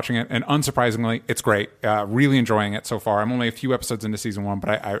started watching it. And unsurprisingly, it's great. Really enjoying it so far. I'm only a few episodes into season 1,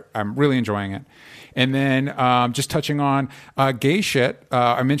 but I'm really enjoying it. And then just touching on gay shit.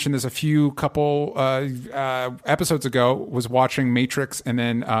 I mentioned this a couple episodes ago, was watching Matrix and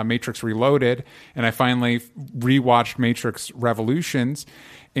then Matrix Reloaded. And I finally rewatched Matrix Revolutions.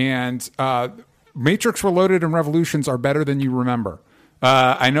 And Matrix Reloaded and Revolutions are better than you remember.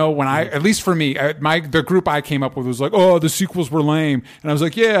 I know at least for me, the group I came up with was like, oh, the sequels were lame. And I was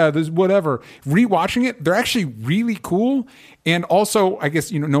like, yeah, whatever. Rewatching it, they're actually really cool. And also, I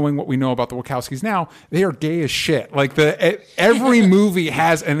guess, knowing what we know about the Wachowskis now, they are gay as shit. Like every movie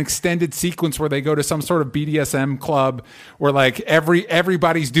has an extended sequence where they go to some sort of BDSM club where like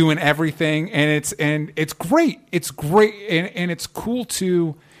everybody's doing everything. And it's great. It's great. And it's cool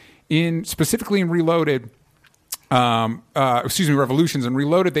too, specifically in Reloaded. Revolutions and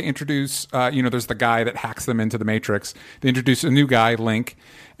Reloaded, they introduce, there's the guy that hacks them into the Matrix. They introduce a new guy, Link,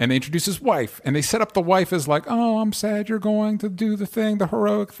 and they introduce his wife. And they set up the wife as like, oh, I'm sad you're going to do the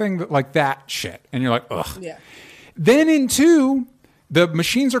heroic thing, like that shit. And you're like, ugh. Yeah. Then in 2, the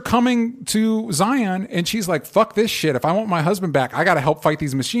machines are coming to Zion, and she's like, fuck this shit. If I want my husband back, I got to help fight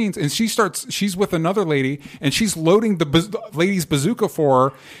these machines. And she's with another lady, and she's loading the lady's bazooka for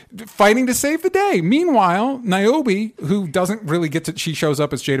her, fighting to save the day. Meanwhile, Niobe, who doesn't really she shows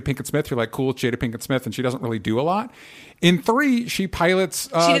up as Jada Pinkett Smith. You're like, cool, it's Jada Pinkett Smith, and she doesn't really do a lot. In 3, she pilots.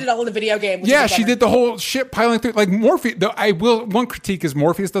 She did it all in the video game. Yeah, she did the whole shit piloting through. Like Morpheus. One critique is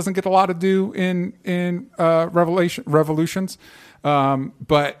Morpheus doesn't get a lot to do in Revolutions.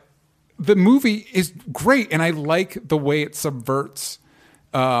 But the movie is great, and I like the way it subverts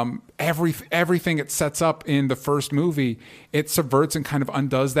everything it sets up in the first movie. It subverts and kind of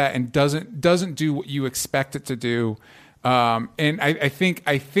undoes that, and doesn't do what you expect it to do. And I think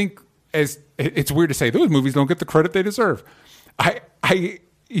as it's weird to say, those movies don't get the credit they deserve.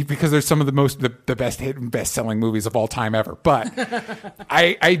 Because they're some of the best hit and best selling movies of all time ever. But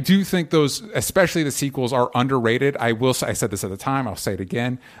I do think those, especially the sequels, are underrated. I will say, I said this at the time, I'll say it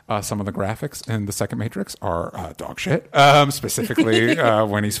again. Some of the graphics in the second Matrix are dog shit. Specifically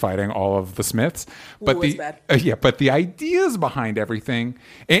when he's fighting all of the Smiths. But but the ideas behind everything,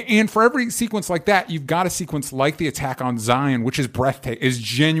 and for every sequence like that, you've got a sequence like the attack on Zion, which is breathtaking, is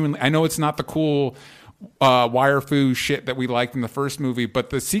genuinely. I know it's not the cool wire fu shit that we liked in the first movie, but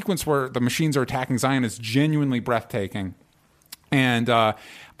the sequence where the machines are attacking Zion is genuinely breathtaking. And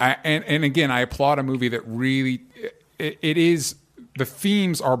again, I applaud a movie that really it is, the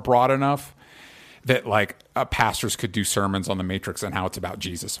themes are broad enough that like pastors could do sermons on the Matrix and how it's about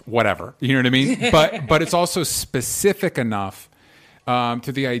Jesus, whatever, you know what I mean? But it's also specific enough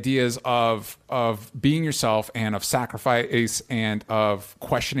to the ideas of being yourself and of sacrifice and of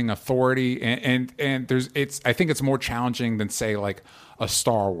questioning authority, and I think it's more challenging than say like a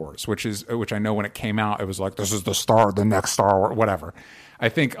Star Wars, which I know when it came out it was like, this is the next Star Wars, whatever. I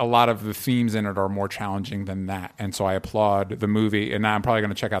think a lot of the themes in it are more challenging than that, and so I applaud the movie. And now I'm probably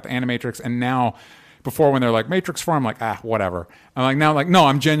going to check out the Animatrix. And now, before when they're like Matrix 4, I'm like, whatever. I'm like, now, like, no,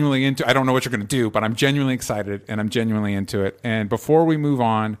 I'm genuinely into. I don't know what you're going to do, but I'm genuinely excited and I'm genuinely into it. And before we move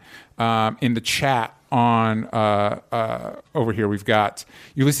on, in the chat on over here, we've got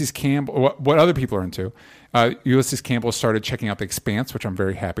Ulysses Campbell. What other people are into? Ulysses Campbell started checking out The Expanse, which I'm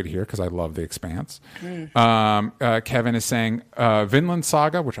very happy to hear because I love The Expanse. Kevin is saying Vinland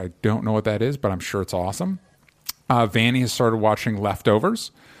Saga, which I don't know what that is, but I'm sure it's awesome. Vanny has started watching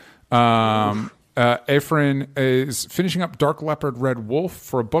Leftovers. Efren is finishing up Dark Leopard Red Wolf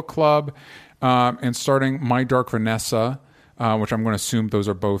for a book club, and starting My Dark Vanessa, which I'm going to assume those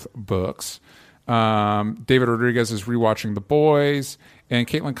are both books. David Rodriguez is rewatching The Boys, and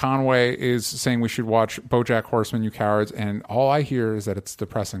Caitlin Conway is saying we should watch BoJack Horseman, You Cowards. And all I hear is that it's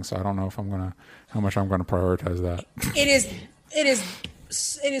depressing, so I don't know if how much I'm gonna prioritize that. It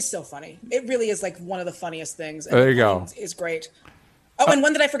is so funny. It really is like one of the funniest things. There you go. It's great. Oh, and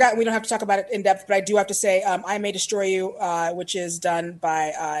one that I forgot, and we don't have to talk about it in depth, but I do have to say, I May Destroy You, which is done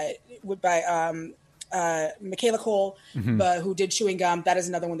by Michaela Cole, who did Chewing Gum. That is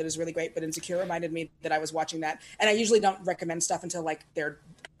another one that is really great, but Insecure reminded me that I was watching that. And I usually don't recommend stuff until like they're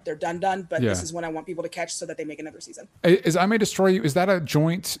done, but this is one I want people to catch so that they make another season. Is I May Destroy You, is that a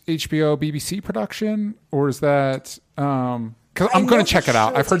joint HBO BBC production, or is that because I'm going to check it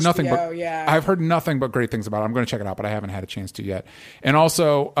out. I've heard nothing but great things about it. I'm going to check it out, but I haven't had a chance to yet. And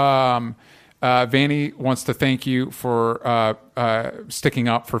also Vanny wants to thank you for sticking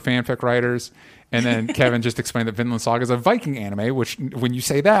up for fanfic writers. And then Kevin just explained that Vinland Saga is a Viking anime, which when you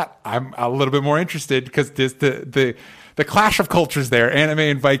say that, I'm a little bit more interested because there's the clash of cultures there, anime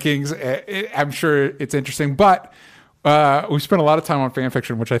and Vikings. I'm sure it's interesting, but we spent a lot of time on fan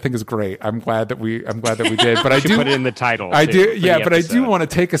fiction, which I think is great. I'm glad that we did. But I do put it in the title. I do, yeah. But I do want to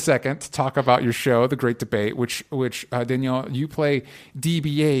take a second to talk about your show, The Great Debate, which Danielle, you play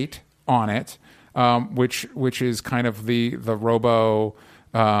DB8 on it, which is kind of the Robo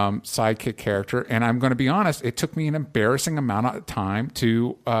sidekick character. And I'm going to be honest, it took me an embarrassing amount of time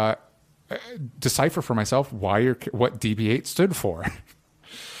to decipher for myself what DB8 stood for.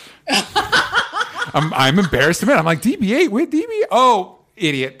 I'm embarrassed to admit. I'm like, DB8? Wait, DB? Oh,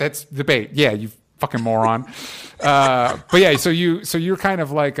 idiot. That's debate. Yeah, you fucking moron. But yeah, so you're kind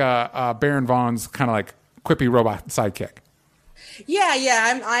of like Baron Vaughn's kind of like quippy robot sidekick. Yeah.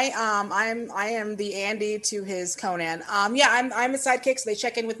 I am the Andy to his Conan. I'm a sidekick, so they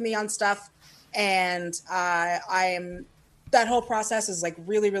check in with me on stuff, and that whole process is like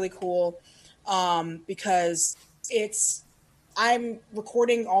really, really cool, because I'm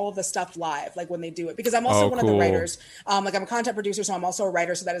recording all of the stuff live, like when they do it, because I'm also one of the writers. Like I'm a content producer, so I'm also a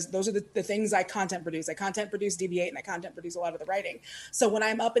writer. So those are the things I content produce. I content produce DB8, and I content produce a lot of the writing. So when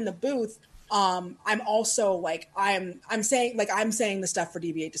I'm up in the booth, I'm also like I'm saying the stuff for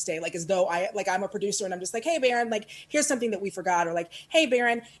DB8 to stay, like as though I'm a producer, and I'm just like, hey Baron, like here's something that we forgot, or like, hey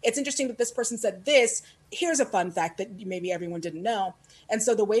Baron, it's interesting that this person said this. Here's a fun fact that maybe everyone didn't know. And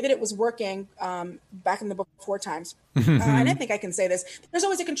so the way that it was working back in the before times, and I think I can say this, there's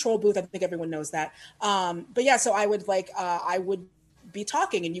always a control booth. I think everyone knows that. But yeah, so I would be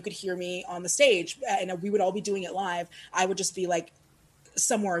talking, and you could hear me on the stage, and we would all be doing it live. I would just be like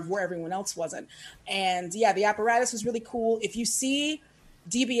somewhere where everyone else wasn't. And yeah, the apparatus was really cool. If you see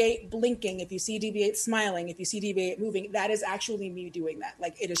DB8 blinking, if you see DB8 smiling, if you see DB8 moving, that is actually me doing that.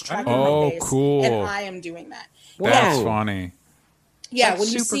 Like it is tracking my face, cool. and I am doing that. That's funny. Yeah, That's when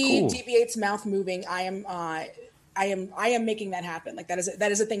you see cool. DB8's mouth moving, I am making that happen. Like that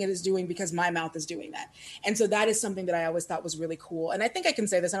is a thing it is doing because my mouth is doing that. And so that is something that I always thought was really cool. And I think I can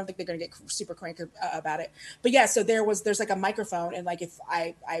say this. I don't think they're going to get super cranky about it. But yeah, so there's like a microphone, and like if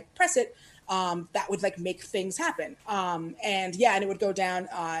I press it, that would like make things happen. And it would go down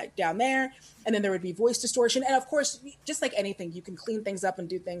there, and then there would be voice distortion. And of course, just like anything, you can clean things up and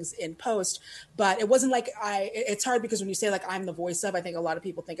do things in post, but it wasn't like it's hard because when you say like I'm the voice of, I think a lot of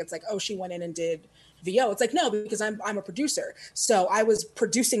people think it's like, oh, she went in and did VO. It's like, no, because I'm a producer. So I was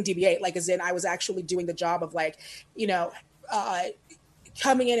producing DB8, like as in I was actually doing the job of like,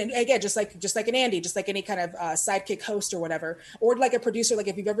 coming in and again, just like an Andy, just like any kind of sidekick host or whatever, or like a producer. Like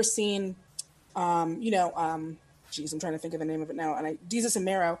if you've ever seen, I'm trying to think of the name of it now. And Desus and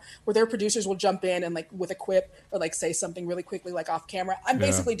Mero, where their producers will jump in and like with a quip or like say something really quickly, like off camera. I'm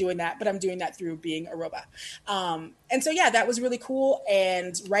basically doing that, but I'm doing that through being a robot. And so, that was really cool.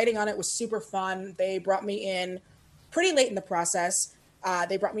 And writing on it was super fun. They brought me in pretty late in the process.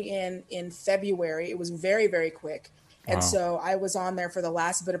 They brought me in February. It was very, very quick. And so I was on there for the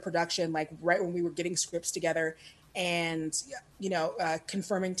last bit of production, like right when we were getting scripts together and,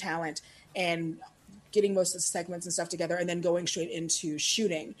 confirming talent and getting most of the segments and stuff together and then going straight into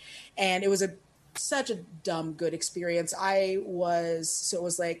shooting. And it was such a dumb good experience. It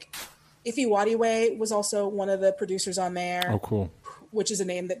was like Ife Wadiwe was also one of the producers on there. Oh, cool. Which is a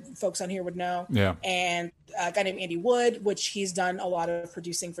name that folks on here would know. Yeah. And a guy named Andy Wood, which he's done a lot of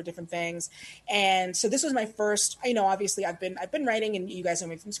producing for different things. And so this was my first, obviously I've been writing, and you guys know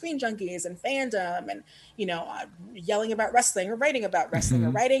me from Screen Junkies and Fandom and, yelling about wrestling or writing about wrestling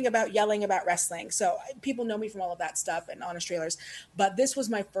or writing about yelling about wrestling. So people know me from all of that stuff and Honest Trailers. But this was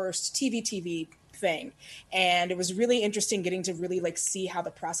my first TV thing, and it was really interesting getting to really like see how the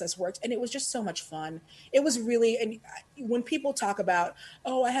process worked, and it was just so much fun. It was really, and when people talk about,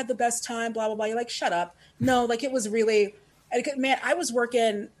 oh, I had the best time, blah blah blah, you're like, shut up. No, like it was really, man, I was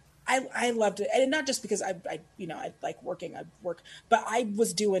working. I loved it, and not just because I like working, I work, but I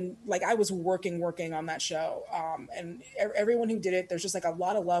was working on that show, and everyone who did it, there's just like a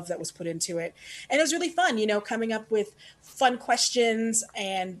lot of love that was put into it, and it was really fun, coming up with fun questions,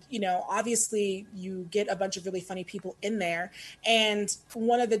 and obviously you get a bunch of really funny people in there, and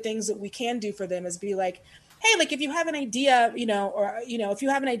one of the things that we can do for them is be like, hey, like if you have an idea, if you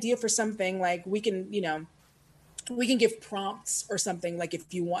have an idea for something, like we can give prompts or something, like if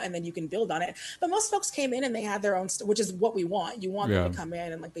you want, and then you can build on it. But most folks came in and they had their own, which is what we want. You want them to come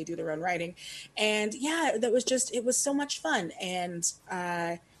in and like they do their own writing. And it was so much fun. And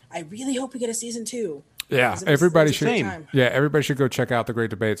I really hope we get a season 2. Yeah, everybody should go check out The Great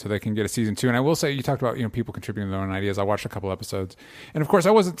Debate so they can get a season 2. And I will say, you talked about, people contributing their own ideas. I watched a couple episodes. And of course,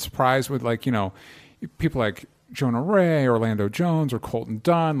 I wasn't surprised with people like Jonah Ray, Orlando Jones, or Colton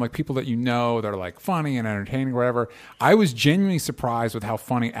Dunn, like people that that are like funny and entertaining or whatever. I was genuinely surprised with how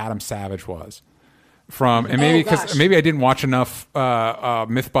funny Adam Savage was. And maybe because maybe I didn't watch enough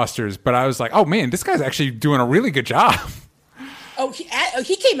Mythbusters, but I was like, oh man, this guy's actually doing a really good job. Oh,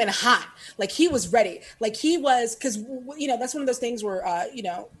 he came in hot. Like he was ready. Like he was, because that's one of those things where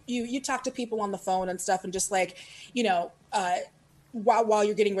you talk to people on the phone and stuff, and just like while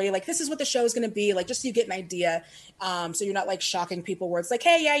you're getting ready, like this is what the show is going to be like, just so you get an idea, so you're not like shocking people where it's like,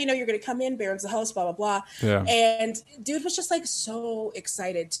 hey, yeah, you're going to come in, Baron's the host, blah blah blah. Yeah. And dude was just like so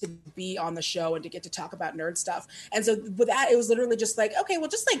excited to be on the show and to get to talk about nerd stuff. And so with that, it was literally just like, okay, well,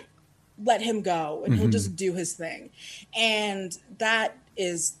 just like let him go and he'll just do his thing. And that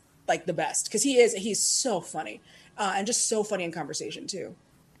is like the best, because he's so funny, and just so funny in conversation too.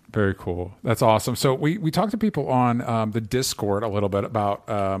 Very cool. That's awesome. So we talked to people on the Discord a little bit about,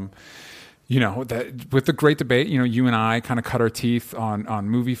 that with The Great Debate, you and I kind of cut our teeth on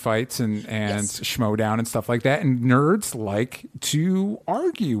movie fights and Schmodown and stuff like that. And nerds like to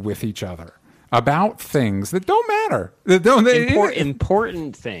argue with each other about things that don't matter.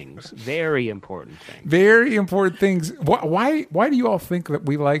 Important things. Very important things. Very important things. Why do you all think that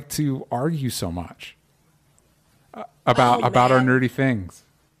we like to argue so much about our nerdy things?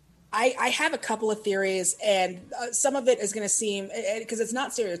 I have a couple of theories, and some of it is going to seem, because it's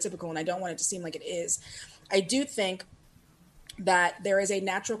not stereotypical, and I don't want it to seem like it is. I do think that there is a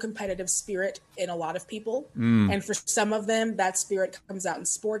natural competitive spirit in a lot of people. And for some of them, that spirit comes out in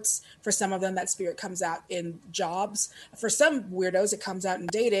sports. For some of them, that spirit comes out in jobs. For some weirdos, it comes out in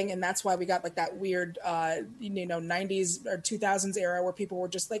dating. And that's why we got like that weird, 90s or 2000s era where people were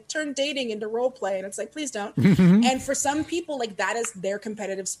just like, turn dating into role play. And it's like, please don't. And for some people, like that is their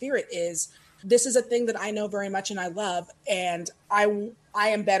competitive spirit, is this is a thing that I know very much and I love. And I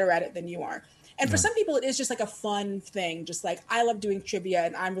am better at it than you are. And for some people, it is just like a fun thing. Just like, I love doing trivia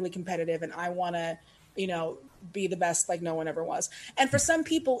and I'm really competitive and I want to, be the best like no one ever was. And for some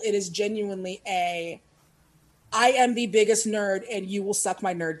people, it is genuinely I am the biggest nerd and you will suck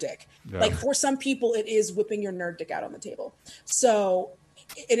my nerd dick. Yeah. Like for some people, it is whipping your nerd dick out on the table. So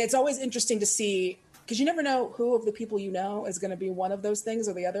it's always interesting to see, because you never know who of the people you know is going to be one of those things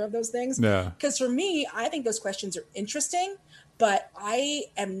or the other of those things. Yeah. Because for me, I think those questions are interesting, but I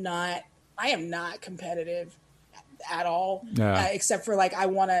am not competitive at all. Yeah. Except for like, I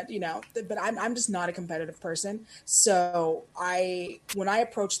want to, but I'm just not a competitive person. So when I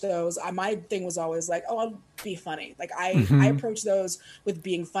approach those, my thing was always like, oh, I'll be funny. Like I approach those with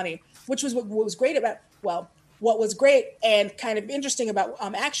being funny, which was what was great about, what was great and kind of interesting about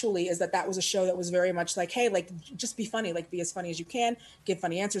actually is that was a show that was very much like, hey, like just be funny, like be as funny as you can, give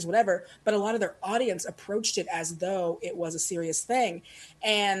funny answers, whatever. But a lot of their audience approached it as though it was a serious thing.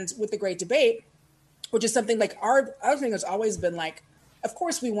 And with The Great Debate, which is something like our thing has always been like, of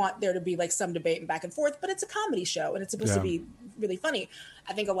course we want there to be like some debate and back and forth, but it's a comedy show and it's supposed to be really funny.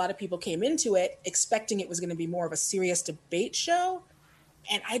 I think a lot of people came into it expecting it was going to be more of a serious debate show.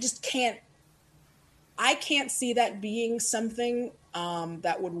 And I just can't see that being something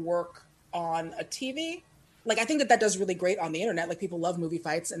that would work on a TV. Like, I think that does really great on the internet. Like, people love movie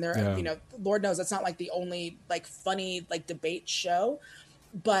fights, and they're, Lord knows it's not like the only like funny like debate show,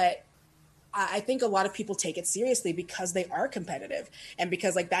 but I think a lot of people take it seriously because they are competitive and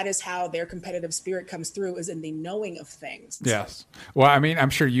because like that is how their competitive spirit comes through, is in the knowing of things. Yes. Well, I mean, I'm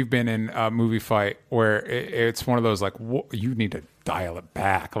sure you've been in a movie fight where it's one of those like, you need to dial it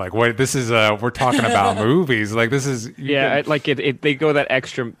back. Like, what this is, we're talking about movies. Like, this is they go that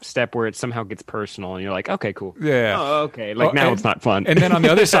extra step where it somehow gets personal, and you're like, okay, cool. Yeah. Oh, okay. Like now it's not fun. And then on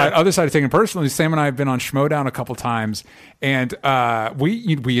the other side of taking it personally, Sam and I have been on Schmodown a couple times, and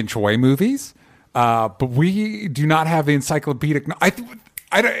we enjoy movies, but we do not have the encyclopedic.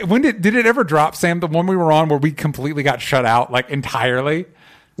 When did it ever drop, Sam? The one we were on where we completely got shut out, like entirely.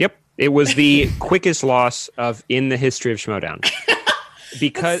 Yep. It was the quickest loss in the history of Schmodown.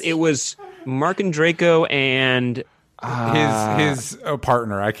 Because it was Mark and Draco and his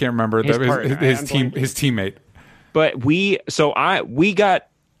partner. I can't remember his teammate. But we got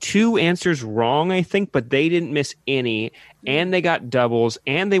 2 answers wrong, I think, but they didn't miss any, and they got doubles,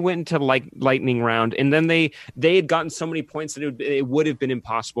 and they went into lightning round, and then they had gotten so many points that it would have been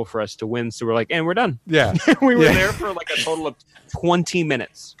impossible for us to win. So we're like, and we're done. Yeah, we were there for like a total of 20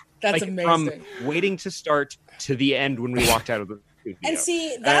 minutes. That's amazing. From waiting to start to the end when we walked out of the studio. And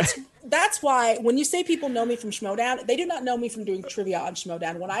see, that's why when you say people know me from Schmodown, they do not know me from doing trivia on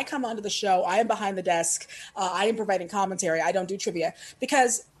Schmodown. When I come onto the show, I am behind the desk. I am providing commentary. I don't do trivia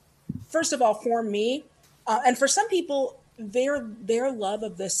because, first of all, for me, and for some people, their love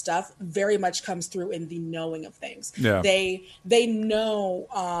of this stuff very much comes through in the knowing of things. Yeah. They know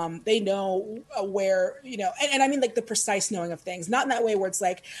where, and I mean like the precise knowing of things, not in that way where it's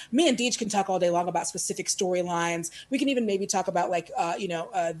like me and Deej can talk all day long about specific storylines. We can even maybe talk about like,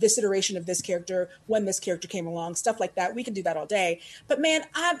 this iteration of this character, when this character came along, stuff like that. We can do that all day. But man,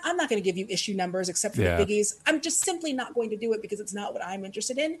 I'm not going to give you issue numbers except for the biggies. I'm just simply not going to do it because it's not what I'm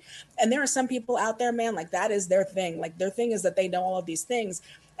interested in. And there are some people out there, man, like that is their thing. Like their thing is that they know all of these things.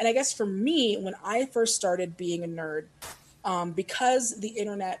 And I guess for me, when I first started being a nerd, because the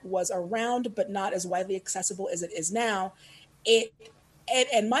internet was around but not as widely accessible as it is now,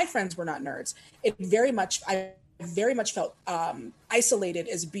 and my friends were not nerds. I very much felt isolated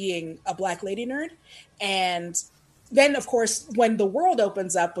as being a Black lady nerd. And then, of course, when the world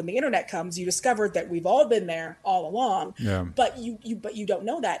opens up, when the internet comes, you discover that we've all been there all along. Yeah. But you don't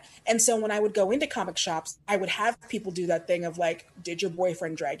know that. And so when I would go into comic shops, I would have people do that thing of like, did your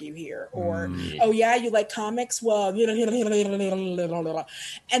boyfriend drag you here? Or, oh yeah, you like comics? Well, and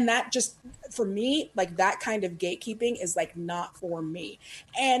that just, for me, like that kind of gatekeeping is like not for me.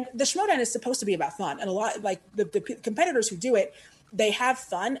 And the Schmodown is supposed to be about fun. And a lot, like the competitors who do it, they have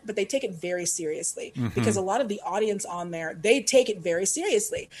fun, but they take it very seriously because a lot of the audience on there, they take it very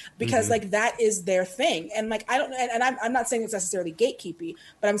seriously because like that is their thing. And like, I'm not saying it's necessarily gatekeepy,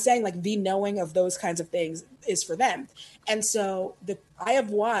 but I'm saying like the knowing of those kinds of things is for them. And so I have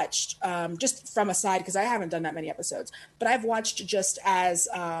watched just from a side, because I haven't done that many episodes, but I've watched just as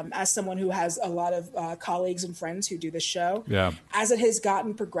someone who has a lot of colleagues and friends who do this show, as it has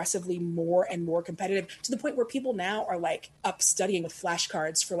gotten progressively more and more competitive to the point where people now are like up studying with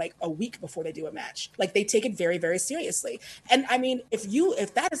flashcards for like a week before they do a match. Like they take it very, very seriously. And I mean, if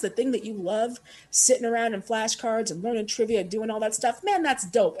that is the thing that you love, sitting around in flashcards and learning trivia and doing all that stuff, man, that's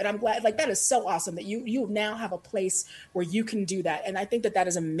dope. And I'm glad, like that is so awesome that you now have a place where you can do that. And I think that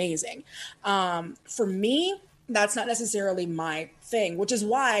is amazing. For me, that's not necessarily my thing, which is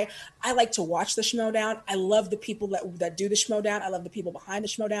why I like to watch the Schmodown. I love the people that do the Schmodown. I love the people behind the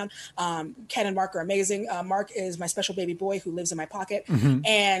Schmodown. Ken and Mark are amazing. Mark is my special baby boy who lives in my pocket.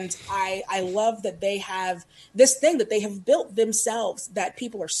 And I love that they have this thing that they have built themselves that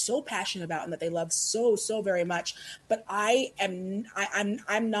people are so passionate about and that they love so, so very much. But I'm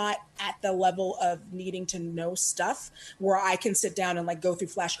not at the level of needing to know stuff where I can sit down and like go through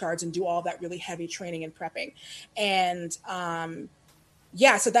flashcards and do all that really heavy training and prepping. And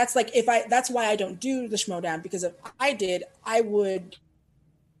yeah, so that's like that's why I don't do the Schmodown, because if I did, I would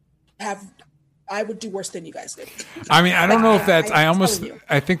do worse than you guys did. I mean, I don't know if that's.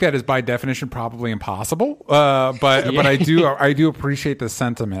 I think that is by definition probably impossible. But I do appreciate the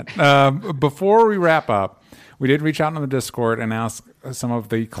sentiment. Before we wrap up, we did reach out on the Discord and ask some of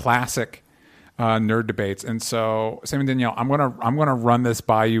the classic nerd debates. And so, Sam and Danielle, I'm gonna run this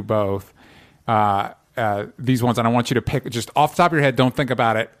by you both. These ones, and I want you to pick just off the top of your head. Don't think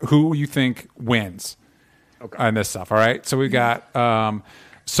about it. Who you think wins? Okay. On this stuff. All right. So we got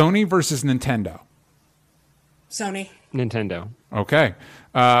Sony versus Nintendo. Sony. Nintendo. Okay.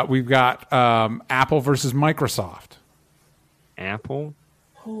 We've got Apple versus Microsoft. Apple.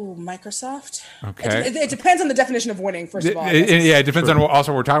 Oh, Microsoft. Okay. It depends on the definition of winning, first of all. It depends on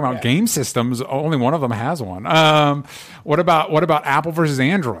also we're talking about game systems. Only one of them has one. What about Apple versus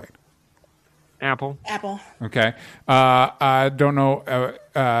Android? Apple. Okay. I don't know.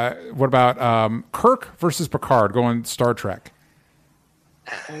 What about Kirk versus Picard going Star Trek?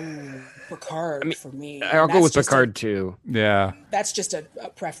 Picard for me. I'll go with Picard too. Yeah. That's just a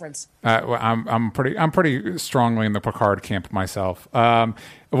preference. Well, I'm pretty strongly in the Picard camp myself.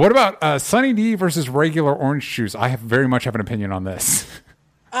 What about Sunny D versus regular orange juice? I very much have an opinion on this.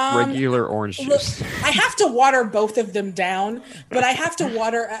 Regular orange juice. Look, I have to water both of them down, but I have to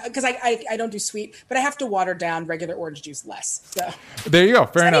water because I don't do sweet, but I have to water down regular orange juice less. So there you go.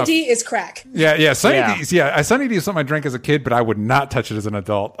 Fair enough. Sunny D is crack. Yeah. Sunny D. Yeah, Sunny D is something I drank as a kid, but I would not touch it as an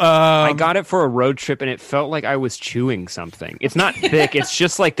adult. I got it for a road trip, and it felt like I was chewing something. It's not thick. It's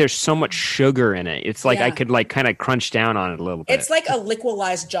just like there's so much sugar in it. It's like I could like kind of crunch down on it a little bit. It's like a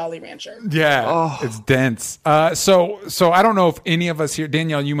liquidized Jolly Rancher. Yeah, it's dense. So I don't know if any of us here,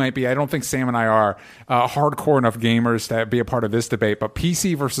 Danielle, you might be. I don't think Sam and I are hardcore enough gamers to be a part of this debate. But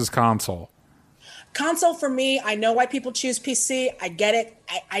PC versus console. Console for me, I know why people choose PC. I get it.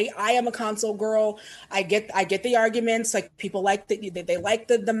 I am a console girl. I get the arguments. Like people like they like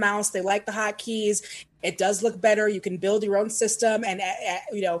the mouse. They like the hotkeys. It does look better. You can build your own system, and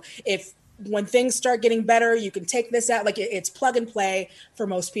if when things start getting better, you can take this out. Like it's plug and play for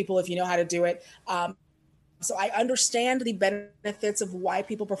most people if you know how to do it. So I understand the benefits of why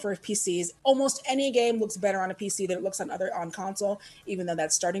people prefer PCs. Almost any game looks better on a PC than it looks on console, even though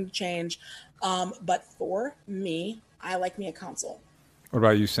that's starting to change. But for me, I like me a console. What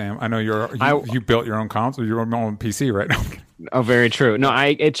about you, Sam? I know you built your own console, your own PC right now. Oh, very true. No,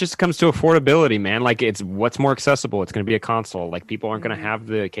 it just comes to affordability, man. Like it's what's more accessible. It's going to be a console. Like people aren't going to have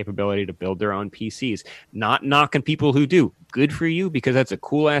the capability to build their own PCs. Not knocking people who do. Good for you, because that's a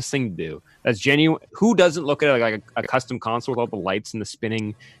cool ass thing to do. That's genuine. Who doesn't look at like a custom console with all the lights and the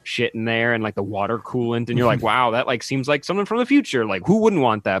spinning shit in there and like the water coolant, and you're like, wow, that like seems like something from the future. Like who wouldn't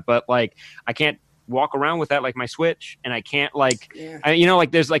want that? But like I can't walk around with that like my Switch, and I can't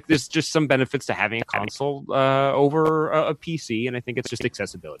there's just some benefits to having a console over a PC, and I think it's just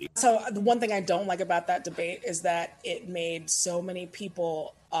accessibility. So the one thing I don't like about that debate is that it made so many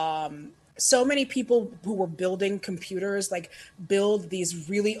people who were building computers like build these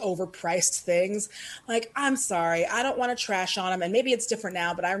really overpriced things. Like, I'm sorry, I don't want to trash on them, and maybe it's different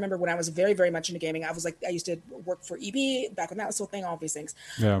now, but I remember when I was very, very much into gaming, I used to work for EB back when that was still a thing, all these things.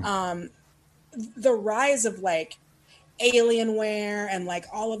 Yeah. The rise of like Alienware and like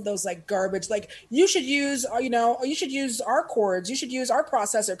all of those like garbage, like you should use our cords, you should use our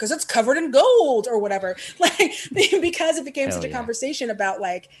processor because it's covered in gold or whatever. Like because it became such a conversation about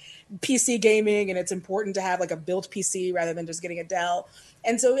like PC gaming, and it's important to have like a built PC rather than just getting a Dell.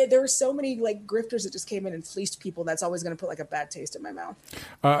 And so there were so many like grifters that just came in and fleeced people. That's always going to put like a bad taste in my mouth.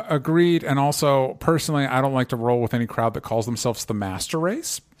 Agreed. And also, personally, I don't like to roll with any crowd that calls themselves the master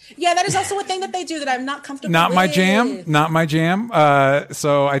race. Yeah, that is also a thing that they do that I'm not comfortable with. Not my jam.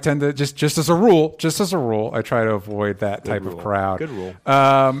 So I tend to just as a rule, I try to avoid that type of crowd. Good rule.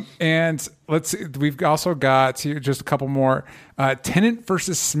 And let's see, we've also got here just a couple more. Tennant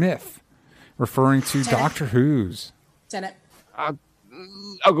versus Smith, referring to Tenet. Doctor Who's. Tenet. I'll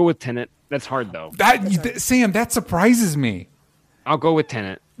go with Tenet. That's hard though. Sam, that surprises me. I'll go with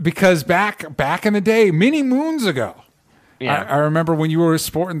Tenet. Because back in the day, many moons ago, I remember when you were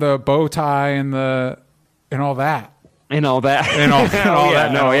sporting the bow tie and all that. And all that. And all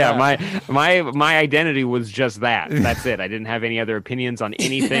that. No, yeah. My identity was just that. That's it. I didn't have any other opinions on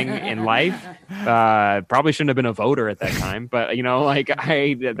anything in life. Probably shouldn't have been a voter at that time, but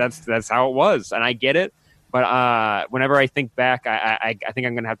that's how it was, and I get it. But whenever I think back, I think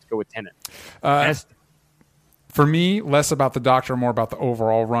I'm going to have to go with Tenet. For me, less about the Doctor, more about the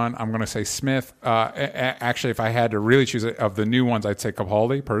overall run. I'm going to say Smith. Actually, if I had to really choose it, of the new ones, I'd say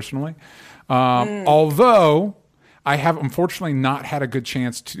Capaldi, personally. Although I have unfortunately not had a good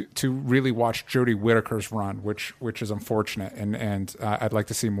chance to really watch Jodie Whittaker's run, which is unfortunate, and I'd like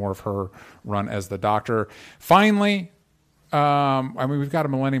to see more of her run as the Doctor. Finally, we've got a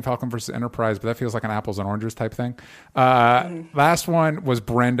Millennium Falcon versus Enterprise, but that feels like an apples and oranges type thing. Last one was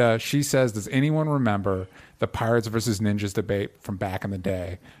Brenda. She says, does anyone remember the Pirates versus Ninjas debate from back in the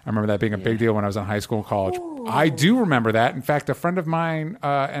day? I remember that being a big deal when I was in high school and college. Ooh. I do remember that. In fact, a friend of mine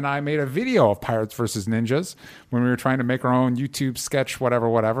and I made a video of Pirates versus Ninjas when we were trying to make our own YouTube sketch, whatever,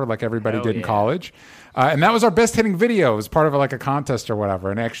 like everybody did in college. And that was our best hitting video. It was part of a contest or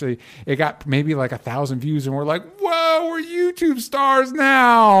whatever. And actually, it got maybe 1,000 views. And we're like, whoa, we're YouTube stars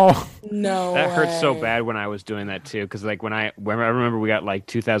now. No That way. hurt so bad when I was doing that too. Because I remember we got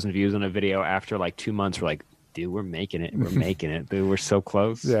 2,000 views on a video after 2 months. We're like, dude, we're making it. Dude, we're so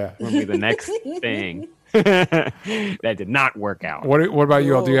close. Yeah. We'll be the next thing. That did not work out. What about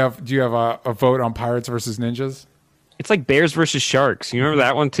you all? Do you have a vote on Pirates versus Ninjas? It's like bears versus sharks. You remember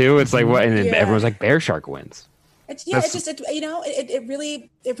that one too? It's like what? And then everyone's like, bear shark wins. It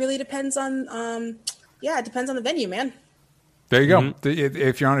really depends on it depends on the venue, man. There you go.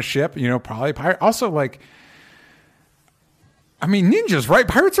 If you're on a ship, probably pirate. Also, ninjas, right?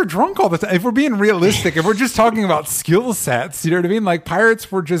 Pirates are drunk all the time. If we're being realistic, if we're just talking about skill sets, you know what I mean?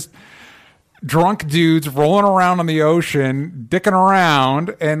 Pirates were just drunk dudes rolling around on the ocean, dicking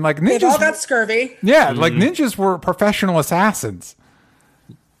around, and ninjas. They've all got scurvy. Yeah, ninjas were professional assassins.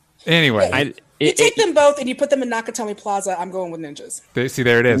 Anyway, you take them both and you put them in Nakatomi Plaza. I'm going with ninjas.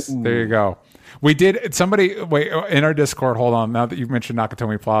 There it is. Ooh. There you go. We did. Somebody in our Discord. Hold on. Now that you've mentioned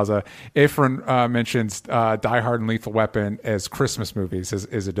Nakatomi Plaza, Efren mentions Die Hard and Lethal Weapon as Christmas movies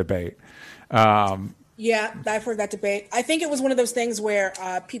is a debate. Yeah, I've heard that debate. I think it was one of those things where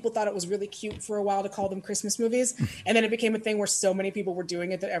people thought it was really cute for a while to call them Christmas movies, and then it became a thing where so many people were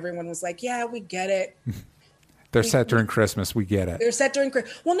doing it that everyone was like, "Yeah, we get it." They're set during Christmas. We get it. They're set during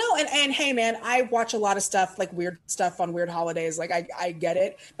Christmas. Well, no, and hey, man, I watch a lot of stuff, weird stuff on weird holidays. I get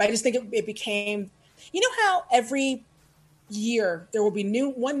it, but I just think it became, how every year there will be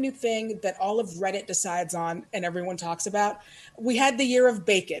one new thing that all of Reddit decides on and everyone talks about. We had the year of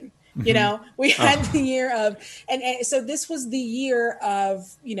bacon. We had the year of, and so this was the year of,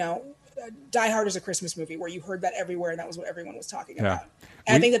 Die Hard is a Christmas movie where you heard that everywhere and that was what everyone was talking about.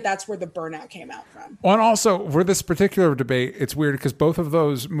 And I think that's where the burnout came out from. Well, and also for this particular debate, it's weird because both of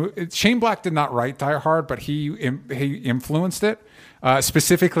those, Shane Black did not write Die Hard, but he influenced it.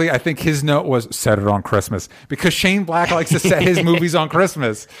 Specifically, I think his note was set it on Christmas because Shane Black likes to set his movies on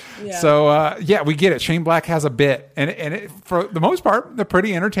Christmas. Yeah. So we get it. Shane Black has a bit, and it, for the most part, a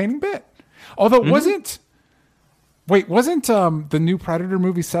pretty entertaining bit. Although wasn't the new Predator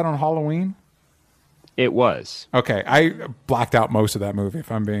movie set on Halloween? It was. Okay, I blacked out most of that movie,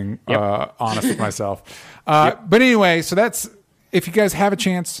 if I'm being honest with myself. But anyway, so that's, if you guys have a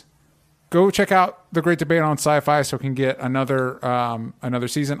chance, go check out The Great Debate on Sci-Fi so you can get another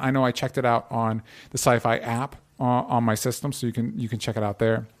season. I know I checked it out on the Sci-Fi app on my system, so you can check it out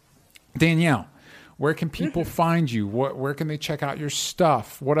there. Danielle, where can people find you? Where can they check out your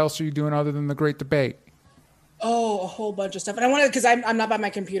stuff? What else are you doing other than The Great Debate? Oh, a whole bunch of stuff. And I wanted, because I'm not by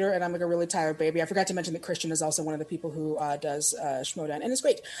my computer and I'm a really tired baby. I forgot to mention that Christian is also one of the people who does Schmodown, and it's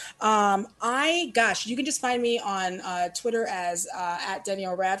great. You can just find me on Twitter as at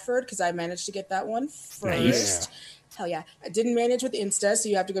Danielle Radford, because I managed to get that one first. Nice. Hell yeah. I didn't manage with Insta, so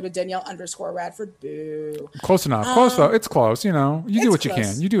you have to go to Danielle_Radford. Boo. Close enough. Close though. It's close. You do what you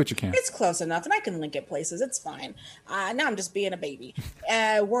can. You do what you can. It's close enough, and I can link it places. It's fine. Now I'm just being a baby.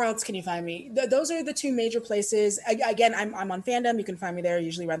 Where else can you find me? Those are the two major places. Again, I'm on Fandom. You can find me there. I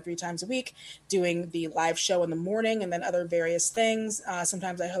usually run 3 times a week, doing the live show in the morning, and then other various things.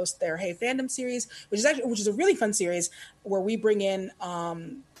 Sometimes I host their Hey Fandom series, which is a really fun series where we bring in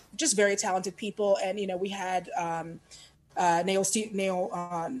just very talented people. And we had Nail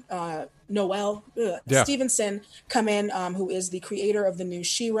Noel Stevenson come in, who is the creator of the new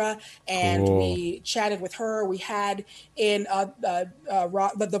She-Ra, and we chatted with her. We had in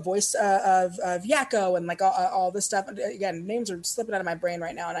the voice of Yakko and like all this stuff. Again, names are slipping out of my brain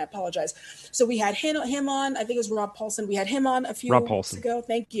right now, and I apologize. So we had him on. I think it was Rob Paulson. We had him on a few weeks ago.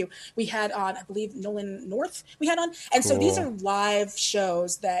 Thank you. We had on, I believe, Nolan North. We had on, and so these are live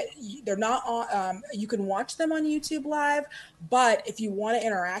shows that they're not on. You can watch them on YouTube live, but if you want to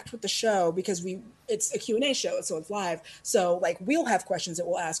interact with the show, because it's a Q&A show, so it's live. So like we'll have questions that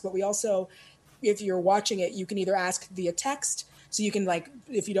we'll ask, but we also, if you're watching it, you can either ask via text. So you can, like,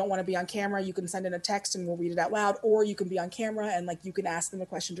 if you don't want to be on camera, you can send in a text and we'll read it out loud, or you can be on camera and like you can ask them a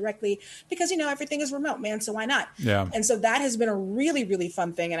question directly, because everything is remote, man. So why not? Yeah. And so that has been a really, really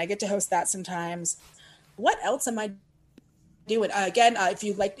fun thing, and I get to host that sometimes. What else am I doing? Again, if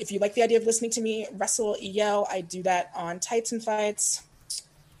you like the idea of listening to me wrestle, yell, I do that on Tights and Fights.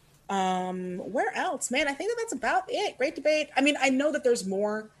 Where else, man? I think that's about it. Great Debate. I mean, I know that there's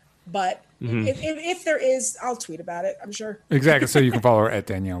more, but if there is, I'll tweet about it, I'm sure. Exactly. So you can follow her at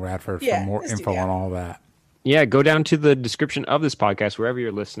Danielle Radford for more info on all that. Yeah, go down to the description of this podcast, wherever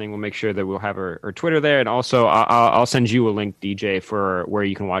you're listening. We'll make sure that we'll have her Twitter there. And also, I'll send you a link, DJ, for where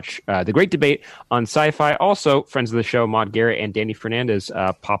you can watch The Great Debate on Sci-Fi. Also, friends of the show, Maude Garrett and Danny Fernandez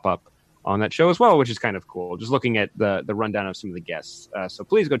pop up on that show as well, which is kind of cool. Just looking at the rundown of some of the guests. So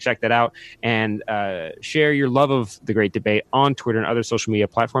please go check that out and share your love of The Great Debate on Twitter and other social media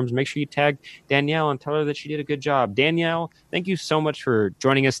platforms. Make sure you tag Danielle and tell her that she did a good job. Danielle, thank you so much for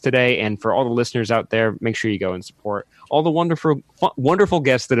joining us today. And for all the listeners out there, make sure you go and support all the wonderful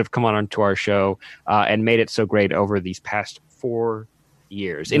guests that have come onto our show and made it so great over these past 4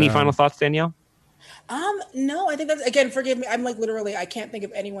 years. Any final thoughts, Danielle? No, I think that's, again, forgive me. I'm like, literally, I can't think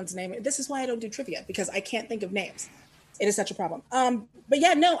of anyone's name. This is why I don't do trivia, because I can't think of names. It is such a problem. But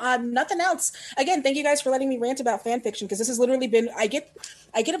yeah, no, nothing else. Again, thank you guys for letting me rant about fan fiction, because this has literally been, I get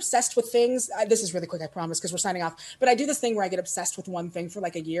obsessed with things. This is really quick, I promise, because we're signing off. But I do this thing where I get obsessed with one thing for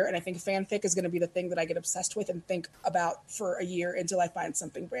like a year, and I think fanfic is going to be the thing that I get obsessed with and think about for a year until I find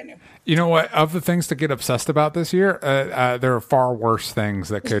something brand new. You know what? Of the things to get obsessed about this year, there are far worse things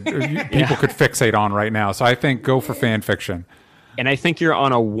that people could fixate on right now. So I think go for fan fiction. And I think you're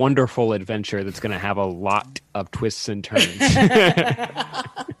on a wonderful adventure that's going to have a lot of twists and turns.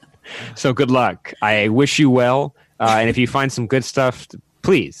 So good luck. I wish you well. And if you find some good stuff,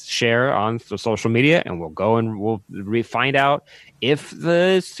 please share on social media, and we'll go and we'll find out if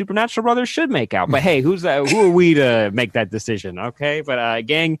the Supernatural brothers should make out. But hey, who are we to make that decision? Okay. But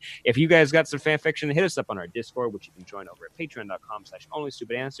gang, if you guys got some fan fiction, hit us up on our Discord, which you can join over at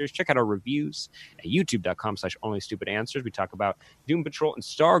patreon.com/onlystupidanswers. Check out our reviews at youtube.com/onlystupidanswers. We talk about Doom Patrol and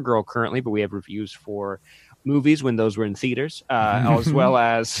Stargirl currently, but we have reviews for movies when those were in theaters, as well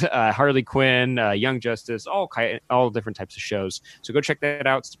as Harley Quinn, Young Justice, all different types of shows. So go check that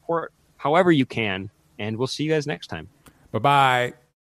out. Support however you can, and we'll see you guys next time. Bye-bye.